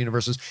cinematic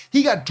universes.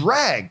 He got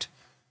dragged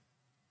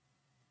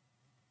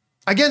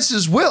against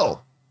his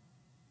will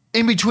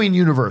in between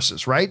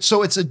universes, right?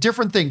 So it's a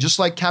different thing. Just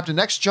like Captain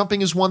X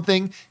jumping is one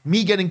thing,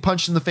 me getting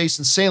punched in the face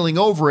and sailing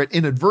over it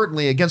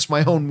inadvertently against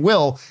my own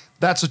will,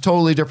 that's a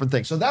totally different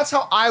thing. So that's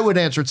how I would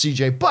answer it,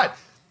 CJ. But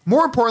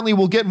more importantly,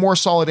 we'll get more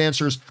solid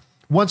answers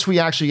once we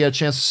actually get a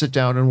chance to sit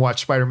down and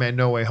watch Spider-Man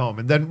No Way Home.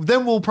 And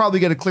then we'll probably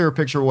get a clearer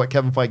picture of what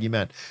Kevin Feige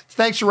meant.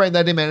 Thanks for writing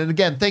that in, man. And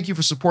again, thank you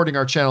for supporting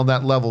our channel on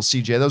that level,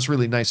 CJ. That was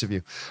really nice of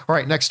you. All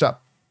right, next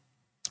up.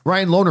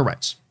 Ryan Lohner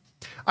writes,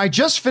 I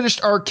just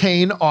finished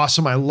Arcane.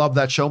 Awesome. I love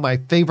that show. My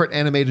favorite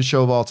animated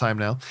show of all time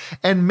now.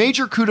 And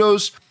major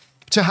kudos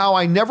to how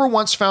I never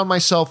once found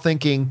myself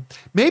thinking,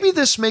 maybe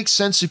this makes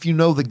sense if you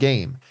know the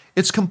game.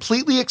 It's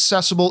completely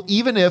accessible,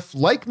 even if,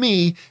 like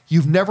me,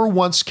 you've never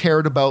once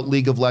cared about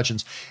League of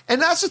Legends.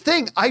 And that's the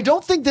thing. I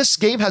don't think this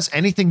game has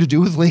anything to do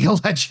with League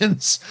of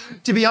Legends.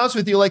 To be honest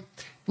with you, like,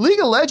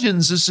 League of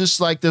Legends is just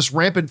like this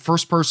rampant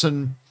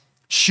first-person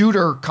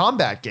shooter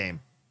combat game,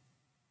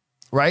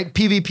 right?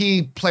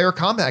 PvP player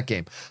combat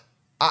game.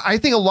 I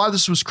think a lot of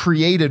this was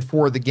created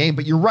for the game,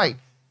 but you're right.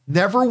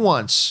 Never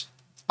once.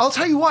 I'll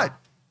tell you what.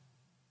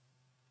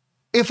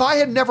 If I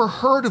had never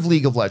heard of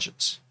League of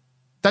Legends,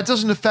 that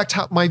doesn't affect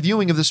my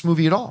viewing of this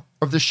movie at all,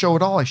 of this show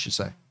at all, I should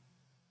say.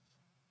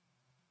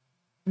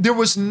 There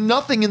was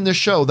nothing in this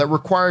show that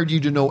required you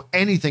to know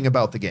anything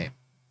about the game.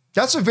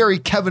 That's a very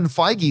Kevin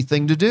Feige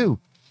thing to do.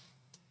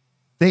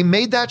 They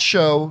made that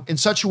show in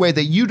such a way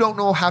that you don't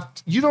have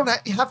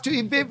to have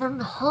even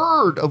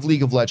heard of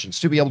League of Legends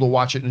to be able to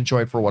watch it and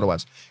enjoy it for what it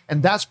was.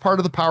 And that's part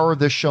of the power of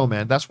this show,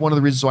 man. That's one of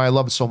the reasons why I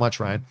love it so much,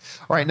 Ryan.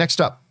 All right, next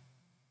up.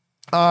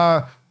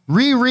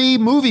 Riri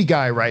Movie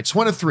Guy writes,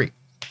 1 of 3.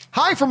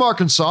 Hi from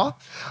Arkansas.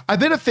 I've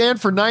been a fan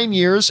for 9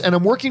 years and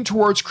I'm working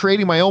towards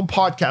creating my own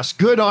podcast.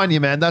 Good on you,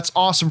 man. That's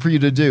awesome for you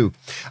to do.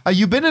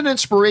 You've been an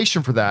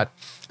inspiration for that.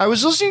 I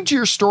was listening to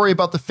your story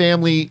about the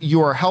family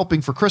you are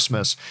helping for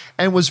Christmas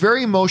and was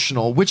very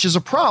emotional, which is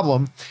a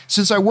problem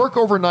since I work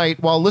overnight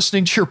while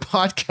listening to your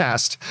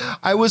podcast.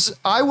 I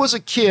was a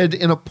kid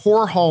in a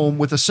poor home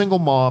with a single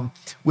mom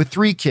with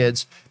 3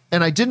 kids.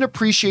 And I didn't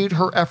appreciate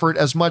her effort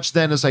as much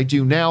then as I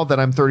do now that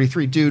I'm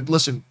 33. Dude,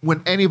 listen,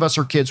 when any of us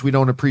are kids, we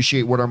don't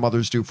appreciate what our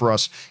mothers do for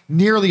us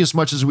nearly as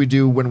much as we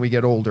do when we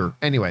get older.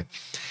 Anyway,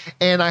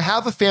 and I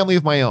have a family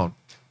of my own.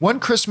 One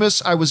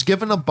Christmas, I was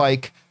given a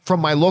bike from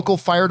my local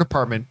fire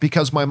department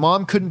because my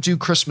mom couldn't do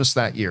Christmas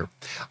that year.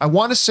 I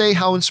want to say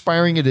how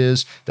inspiring it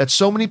is that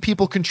so many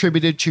people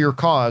contributed to your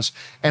cause,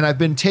 and I've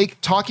been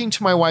talking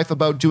to my wife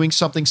about doing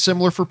something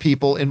similar for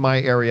people in my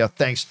area.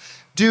 Thanks.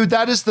 Dude,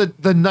 that is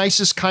the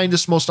nicest,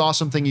 kindest, most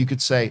awesome thing you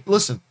could say.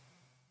 Listen,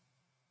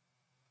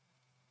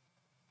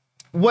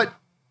 what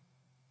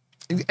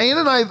Ann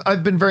and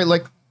I've been very,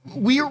 like,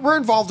 we're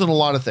involved in a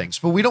lot of things,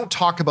 but we don't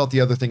talk about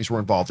the other things we're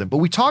involved in. But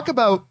we talk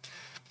about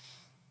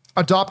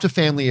Adopt a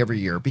Family every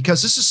year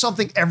because this is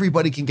something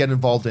everybody can get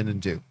involved in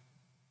and do.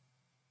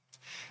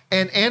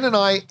 And Ann and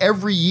I,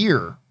 every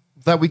year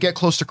that we get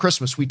close to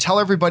Christmas, we tell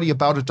everybody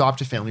about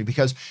Adopt a Family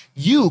because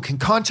you can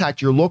contact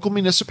your local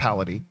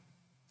municipality,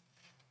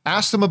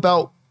 ask them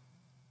about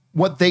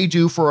what they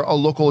do for a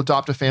local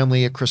Adopt a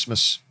Family at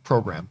Christmas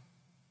program,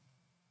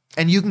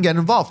 and you can get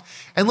involved.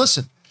 And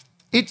listen,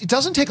 it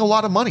doesn't take a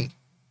lot of money.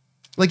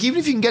 Like, even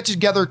if you can get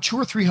together $200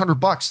 or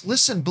 $300,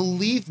 listen,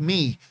 believe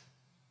me,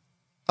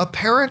 a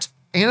parent,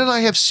 Ann and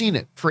I have seen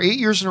it for 8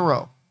 years in a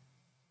row.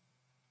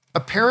 A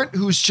parent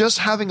who's just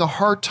having a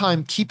hard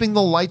time keeping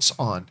the lights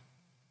on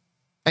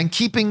and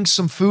keeping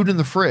some food in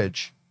the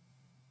fridge.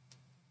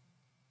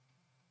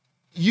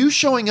 You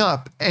showing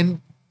up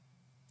and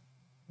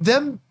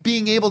them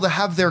being able to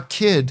have their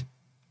kid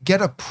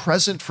get a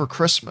present for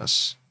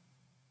Christmas.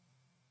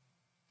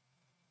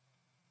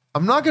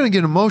 I'm not going to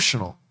get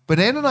emotional, but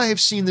Ann and I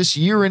have seen this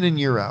year in and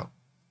year out,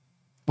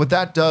 what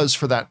that does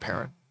for that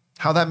parent,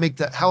 how it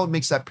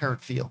makes that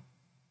parent feel.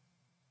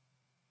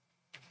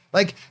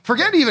 Like,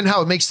 forget even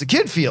how it makes the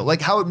kid feel,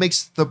 like how it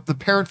makes the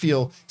parent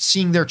feel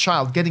seeing their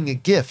child getting a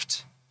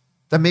gift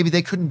that maybe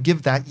they couldn't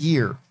give that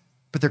year,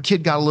 but their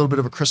kid got a little bit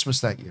of a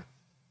Christmas that year.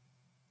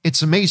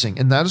 It's amazing.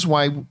 And that is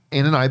why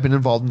Ann and I have been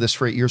involved in this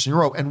for 8 years in a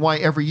row, and why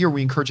every year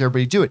we encourage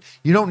everybody to do it.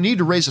 You don't need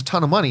to raise a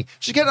ton of money.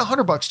 Just get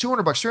 $100,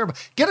 $200,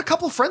 $300. Get a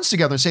couple of friends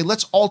together and say,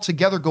 let's all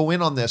together go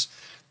in on this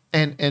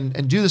and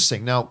do this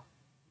thing. Now,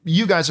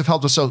 you guys have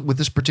helped us out with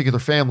this particular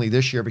family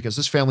this year because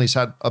this family's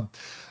had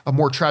a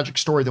more tragic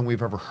story than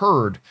we've ever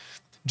heard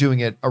doing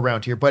it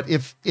around here. But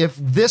if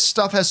this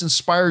stuff has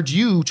inspired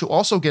you to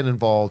also get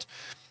involved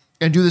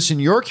and do this in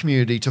your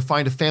community to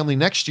find a family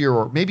next year,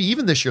 or maybe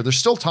even this year, there's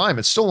still time.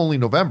 It's still only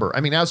November.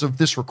 I mean, as of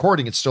this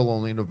recording, it's still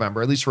only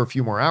November, at least for a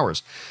few more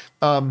hours.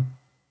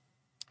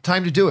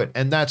 Time to do it.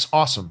 And that's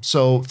awesome.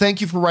 So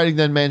thank you for writing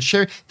that, man.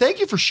 Thank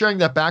you for sharing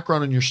that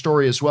background in your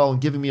story as well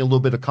and giving me a little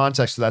bit of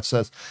context to that.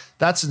 So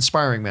that's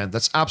inspiring, man.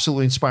 That's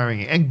absolutely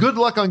inspiring. And good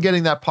luck on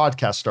getting that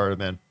podcast started,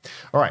 man.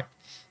 All right.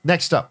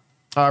 Next up.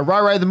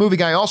 Rai the Movie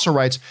Guy also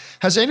writes,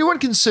 has anyone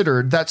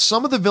considered that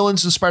some of the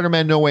villains in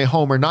Spider-Man No Way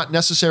Home are not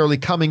necessarily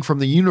coming from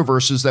the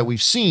universes that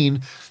we've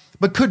seen,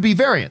 but could be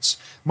variants?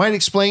 Might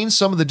explain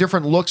some of the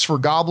different looks for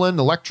Goblin,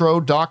 Electro,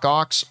 Doc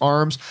Ock,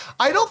 Arms.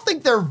 I don't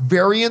think they're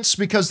variants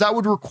because that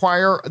would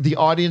require the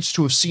audience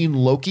to have seen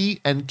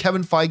Loki, and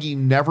Kevin Feige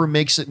never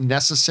makes it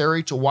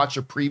necessary to watch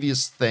a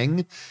previous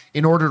thing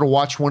in order to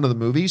watch one of the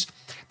movies.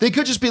 They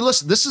could just be,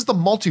 listen, this is the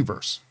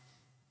multiverse.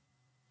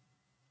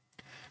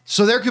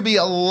 So there could be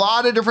a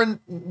lot of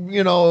different,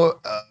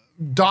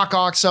 Doc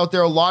Ocks out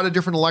there, a lot of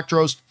different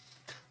Electros.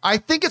 I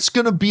think it's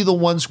going to be the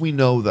ones we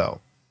know, though.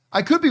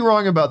 I could be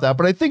wrong about that,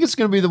 but I think it's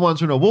going to be the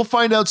ones we know. We'll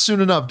find out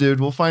soon enough, dude.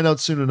 We'll find out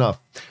soon enough.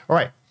 All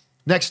right,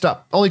 next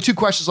up. Only 2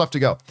 questions left to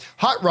go.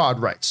 Hot Rod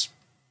writes,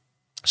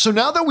 So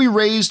now that we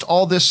raised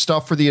all this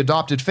stuff for the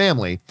adopted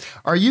family,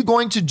 are you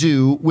going to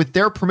do, with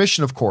their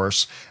permission, of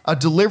course, a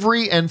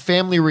delivery and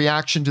family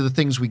reaction to the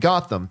things we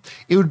got them?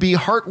 It would be a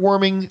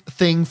heartwarming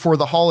thing for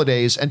the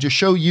holidays and to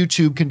show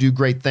YouTube can do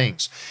great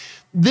things.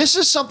 This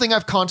is something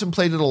I've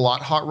contemplated a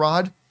lot, Hot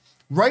Rod.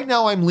 Right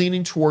now I'm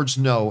leaning towards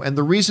no. And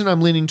the reason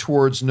I'm leaning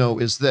towards no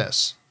is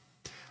this.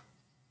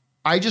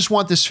 I just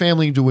want this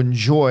family to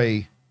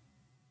enjoy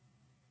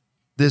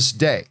this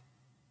day.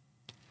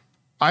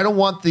 I don't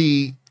want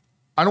to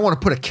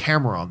put a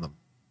camera on them.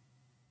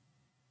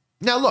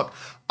 Now, look,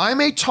 I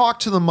may talk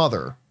to the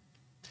mother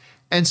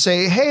and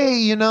say,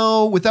 hey,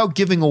 without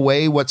giving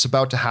away what's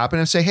about to happen,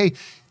 and say, hey,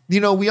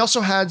 we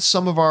also had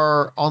some of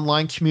our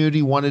online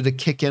community wanted to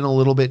kick in a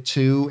little bit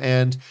too.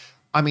 And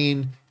I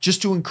mean,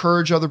 just to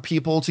encourage other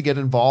people to get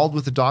involved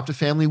with adoptive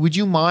family, would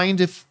you mind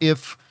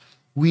if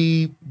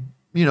we,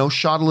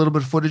 shot a little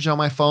bit of footage on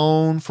my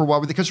phone for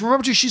what? Because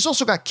remember too, she's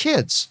also got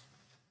kids.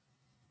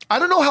 I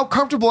don't know how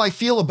comfortable I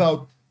feel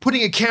about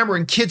putting a camera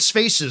in kids'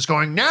 faces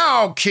going,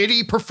 now,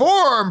 kitty,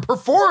 perform,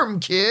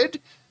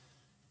 kid,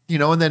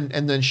 and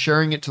then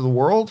sharing it to the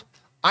world.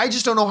 I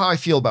just don't know how I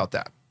feel about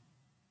that.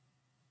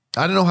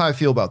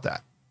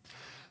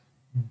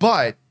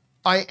 But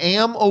I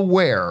am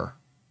aware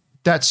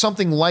that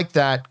something like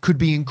that could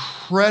be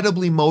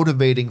incredibly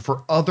motivating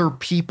for other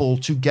people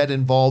to get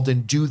involved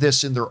and do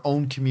this in their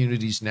own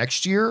communities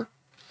next year.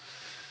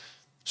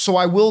 So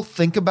I will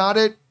think about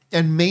it.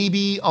 And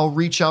maybe I'll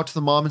reach out to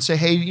the mom and say,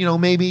 hey,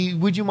 maybe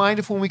would you mind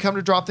if when we come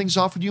to drop things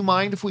off, would you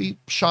mind if we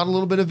shot a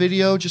little bit of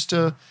video just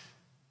to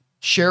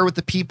share with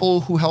the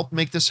people who helped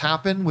make this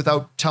happen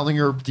without telling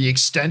her the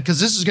extent? Because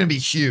this is going to be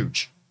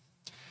huge.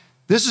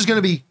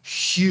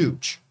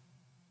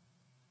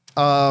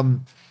 I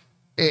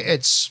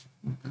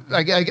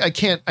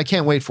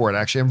can't wait for it.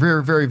 Actually, I'm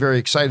very, very, very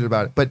excited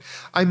about it, but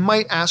I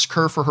might ask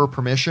her for her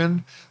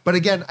permission. But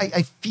again,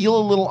 I feel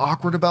a little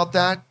awkward about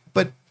that,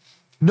 but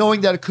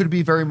knowing that it could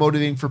be very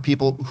motivating for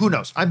people, who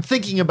knows? I'm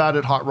thinking about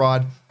it, Hot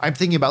Rod.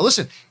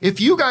 Listen, if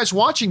you guys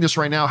watching this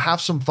right now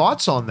have some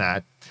thoughts on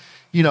that,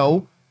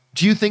 do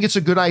you think it's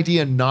a good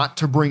idea not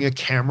to bring a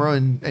camera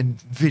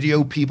and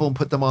video people and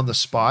put them on the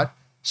spot?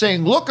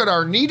 Saying, look at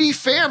our needy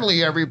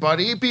family,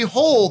 everybody.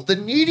 Behold, the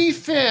needy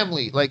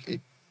family.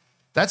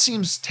 That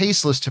seems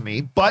tasteless to me,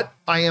 but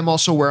I am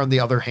also aware on the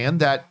other hand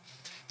that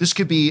this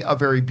could be a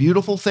very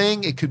beautiful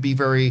thing. It could be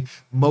very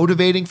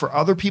motivating for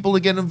other people to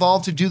get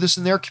involved to do this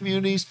in their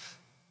communities.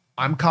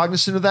 I'm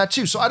cognizant of that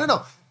too. So I don't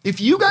know.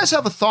 If you guys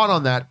have a thought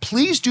on that,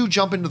 please do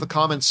jump into the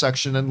comments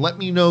section and let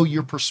me know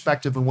your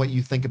perspective and what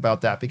you think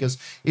about that, because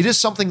it is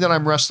something that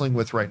I'm wrestling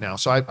with right now.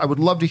 So I would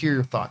love to hear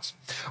your thoughts.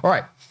 All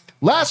right.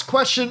 Last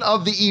question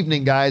of the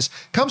evening, guys,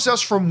 comes to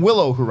us from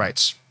Willow, who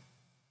writes,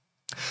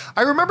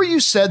 I remember you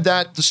said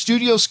that the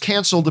studios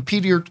canceled a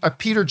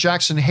Peter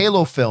Jackson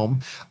Halo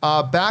film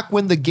back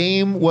when the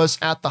game was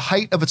at the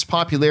height of its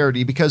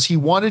popularity because he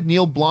wanted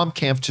Neil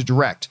Blomkamp to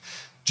direct.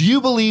 Do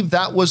you believe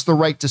that was the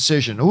right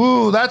decision?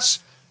 Ooh, that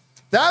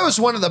was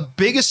one of the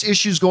biggest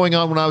issues going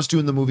on when I was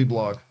doing the movie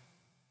blog.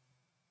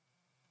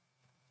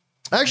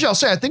 Actually, I'll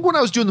say, I think when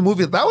I was doing the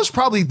movie, that was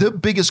probably the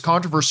biggest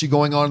controversy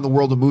going on in the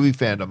world of movie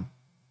fandom.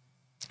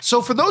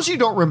 So for those of you who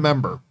don't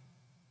remember,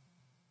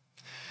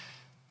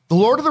 The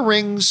Lord of the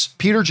Rings,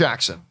 Peter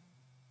Jackson,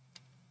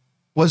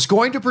 was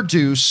going to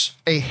produce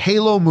a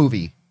Halo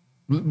movie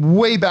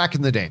way back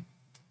in the day.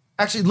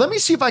 Actually, let me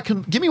see if I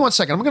can, give me 1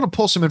 second. I'm going to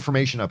pull some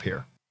information up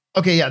here.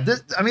 Okay, yeah,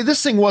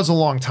 this thing was a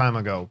long time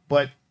ago,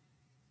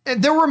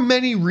 and there were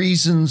many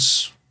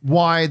reasons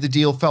why the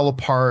deal fell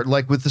apart,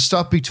 like with the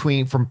stuff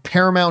from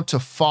Paramount to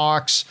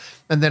Fox,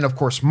 and then of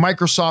course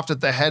Microsoft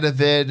at the head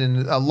of it,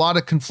 and a lot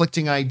of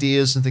conflicting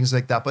ideas and things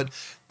like that. But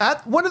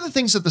one of the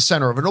things at the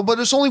center of it, but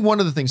there's only one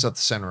of the things at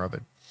the center of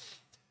it,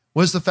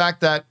 was the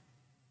fact that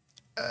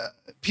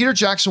Peter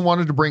Jackson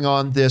wanted to bring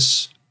on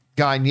this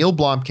guy, Neil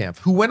Blomkamp,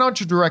 who went on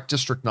to direct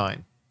District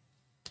 9.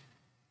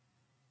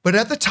 But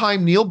at the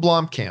time, Neil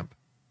Blomkamp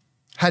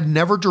had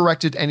never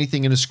directed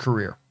anything in his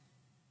career.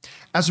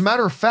 As a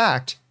matter of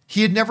fact,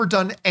 he had never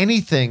done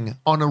anything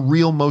on a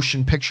real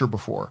motion picture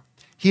before.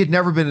 He had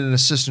never been an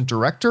assistant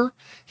director.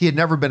 He had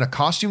never been a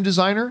costume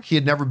designer. He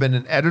had never been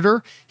an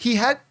editor. He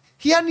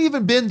hadn't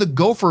even been the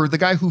gopher, the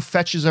guy who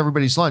fetches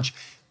everybody's lunch.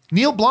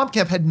 Neil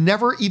Blomkamp had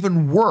never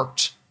even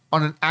worked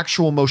on an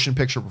actual motion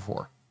picture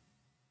before.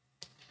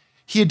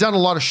 He had done a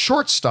lot of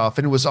short stuff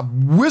and was a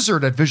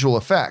wizard at visual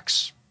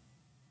effects,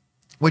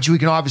 which we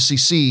can obviously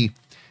see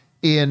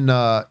in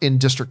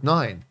District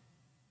 9.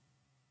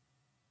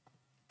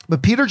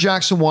 But Peter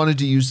Jackson wanted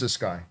to use this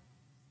guy.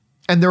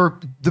 And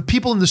the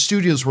people in the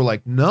studios were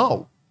like,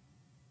 no,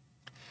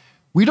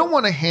 we don't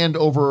want to hand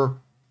over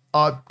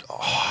a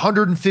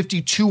 $150,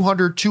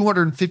 $200,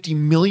 $250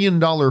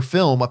 million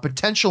film, a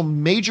potential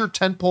major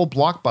tentpole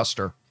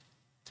blockbuster,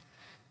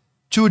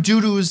 to a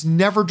dude who has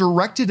never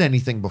directed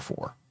anything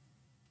before.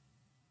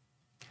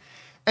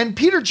 And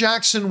Peter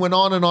Jackson went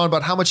on and on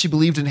about how much he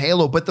believed in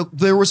Halo, but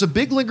there was a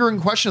big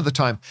lingering question at the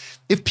time.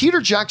 If Peter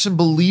Jackson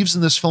believes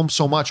in this film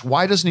so much,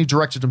 why doesn't he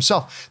direct it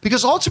himself?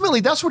 Because ultimately,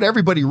 that's what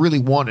everybody really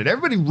wanted.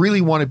 Everybody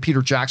really wanted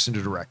Peter Jackson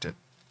to direct it.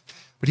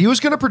 But he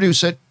was going to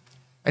produce it,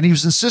 and he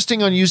was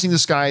insisting on using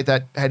this guy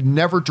that had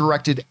never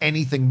directed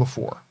anything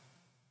before.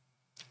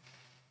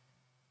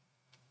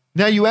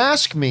 Now, you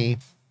ask me,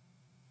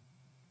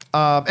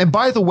 and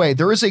by the way,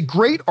 there is a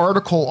great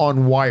article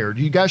on Wired.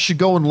 You guys should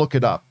go and look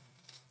it up,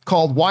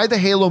 called Why the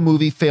Halo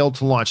Movie Failed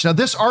to Launch. Now,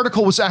 this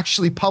article was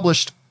actually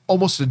published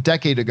almost a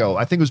decade ago.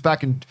 I think it was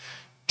back in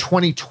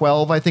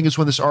 2012, I think is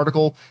when this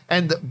article,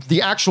 and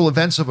the actual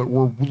events of it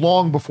were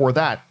long before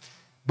that.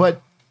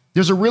 But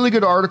there's a really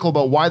good article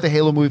about why the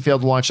Halo movie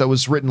failed to launch that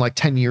was written like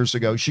 10 years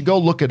ago. You should go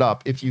look it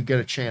up if you get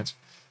a chance.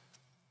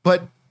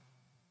 But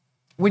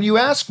when you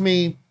ask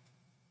me,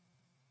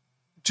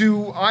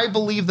 do I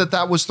believe that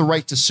that was the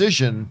right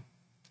decision?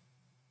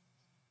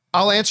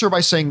 I'll answer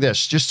by saying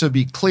this, just to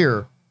be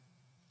clear.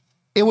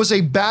 It was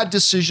a bad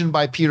decision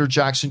by Peter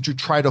Jackson to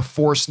try to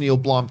force Neil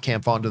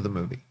Blomkamp onto the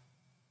movie.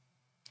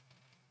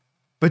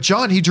 But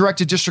John, he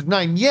directed District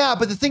 9. Yeah,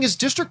 but the thing is,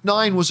 District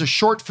 9 was a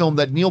short film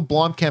that Neil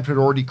Blomkamp had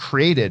already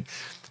created.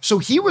 So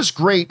he was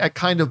great at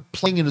kind of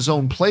playing in his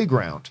own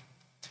playground.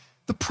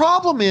 The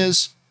problem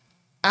is,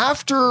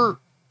 after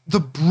the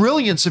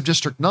brilliance of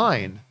District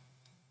 9,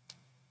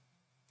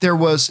 there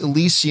was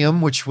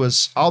Elysium, which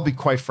was, I'll be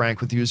quite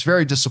frank with you, is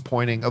very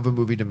disappointing of a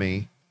movie to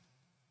me.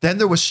 Then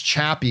there was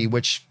Chappie,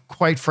 which,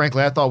 quite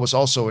frankly, I thought was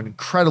also an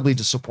incredibly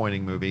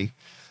disappointing movie.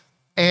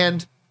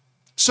 And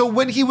so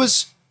when he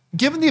was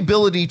given the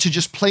ability to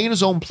just play in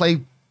his own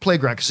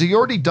playground, because he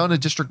already done a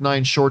District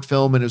 9 short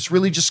film, and it was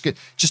really just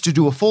to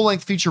do a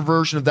full-length feature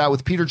version of that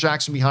with Peter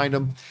Jackson behind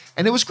him,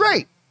 and it was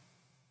great.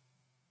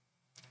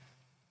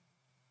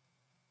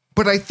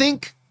 But I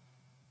think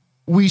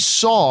we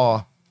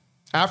saw,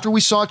 after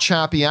we saw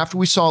Chappie, after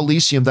we saw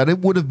Elysium, that it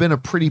would have been a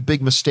pretty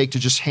big mistake to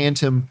just hand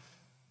him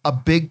a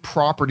big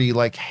property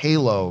like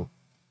Halo,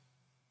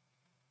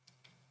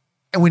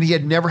 and when he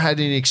had never had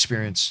any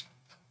experience.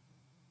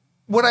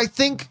 What I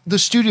think the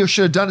studio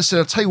should have done is said,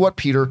 I'll tell you what,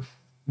 Peter,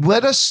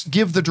 let us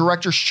give the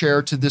director's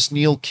chair to this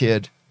Neil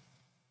kid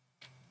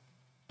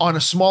on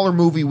a smaller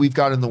movie we've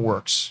got in the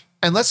works.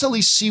 And let's at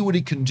least see what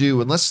he can do.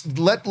 And let's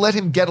let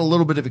him get a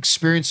little bit of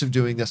experience of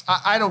doing this.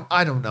 I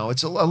don't know.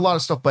 It's a lot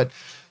of stuff, but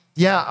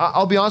yeah,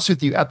 I'll be honest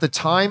with you. At the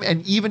time,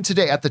 and even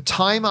today, at the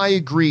time I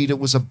agreed it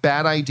was a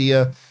bad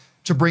idea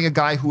to bring a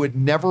guy who had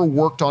never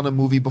worked on a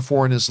movie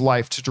before in his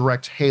life to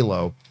direct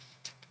Halo.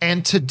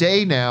 And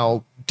today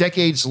now,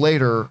 decades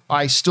later,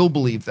 I still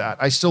believe that.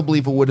 I still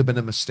believe it would have been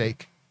a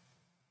mistake.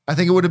 I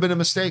think it would have been a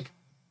mistake.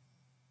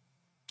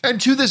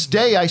 And to this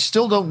day, I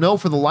still don't know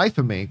for the life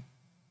of me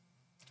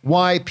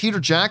why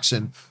Peter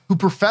Jackson, who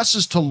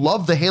professes to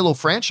love the Halo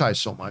franchise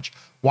so much,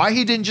 why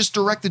he didn't just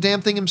direct the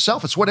damn thing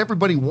himself. It's what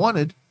everybody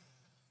wanted.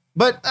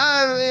 But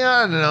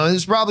I don't know.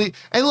 It's probably,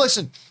 and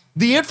listen,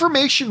 the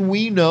information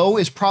we know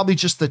is probably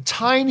just the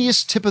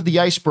tiniest tip of the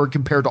iceberg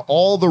compared to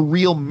all the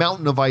real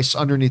mountain of ice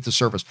underneath the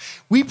surface.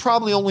 We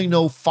probably only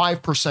know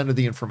 5% of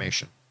the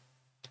information.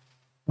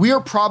 We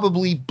are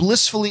probably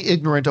blissfully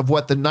ignorant of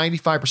what the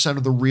 95%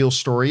 of the real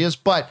story is,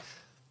 but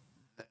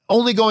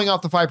only going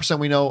off the 5%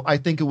 we know, I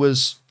think it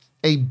was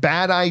a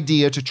bad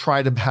idea to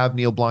try to have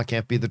Neil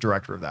Blomkamp be the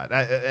director of that.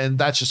 And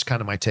that's just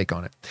kind of my take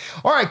on it.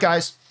 All right,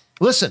 guys,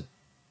 listen.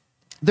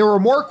 There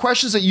were more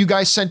questions that you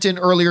guys sent in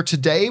earlier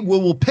today.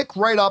 We'll pick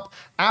right up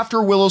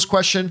after Willow's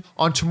question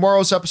on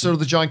tomorrow's episode of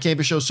the John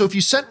Campea Show. So if you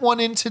sent one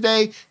in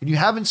today and you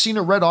haven't seen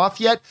it read off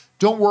yet,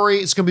 don't worry.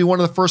 It's going to be one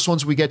of the first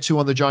ones we get to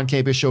on the John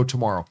Campea Show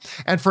tomorrow.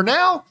 And for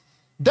now,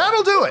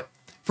 that'll do it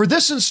for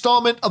this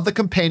installment of the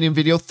companion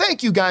video.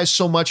 Thank you guys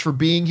so much for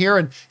being here.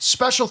 And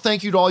special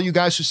thank you to all you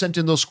guys who sent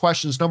in those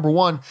questions. Number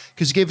one,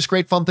 because you gave us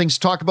great fun things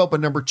to talk about.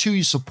 But number two,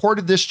 you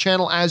supported this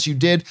channel as you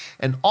did.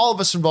 And all of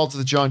us involved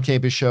with the John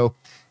Campea Show.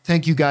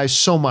 Thank you guys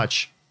so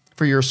much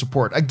for your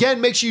support.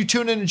 Again, make sure you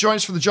tune in and join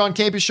us for the John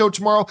Campea Show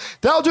tomorrow.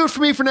 That'll do it for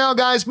me for now,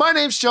 guys. My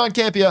name's John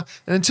Campea.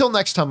 And until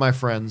next time, my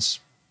friends,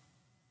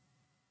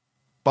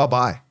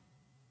 bye-bye.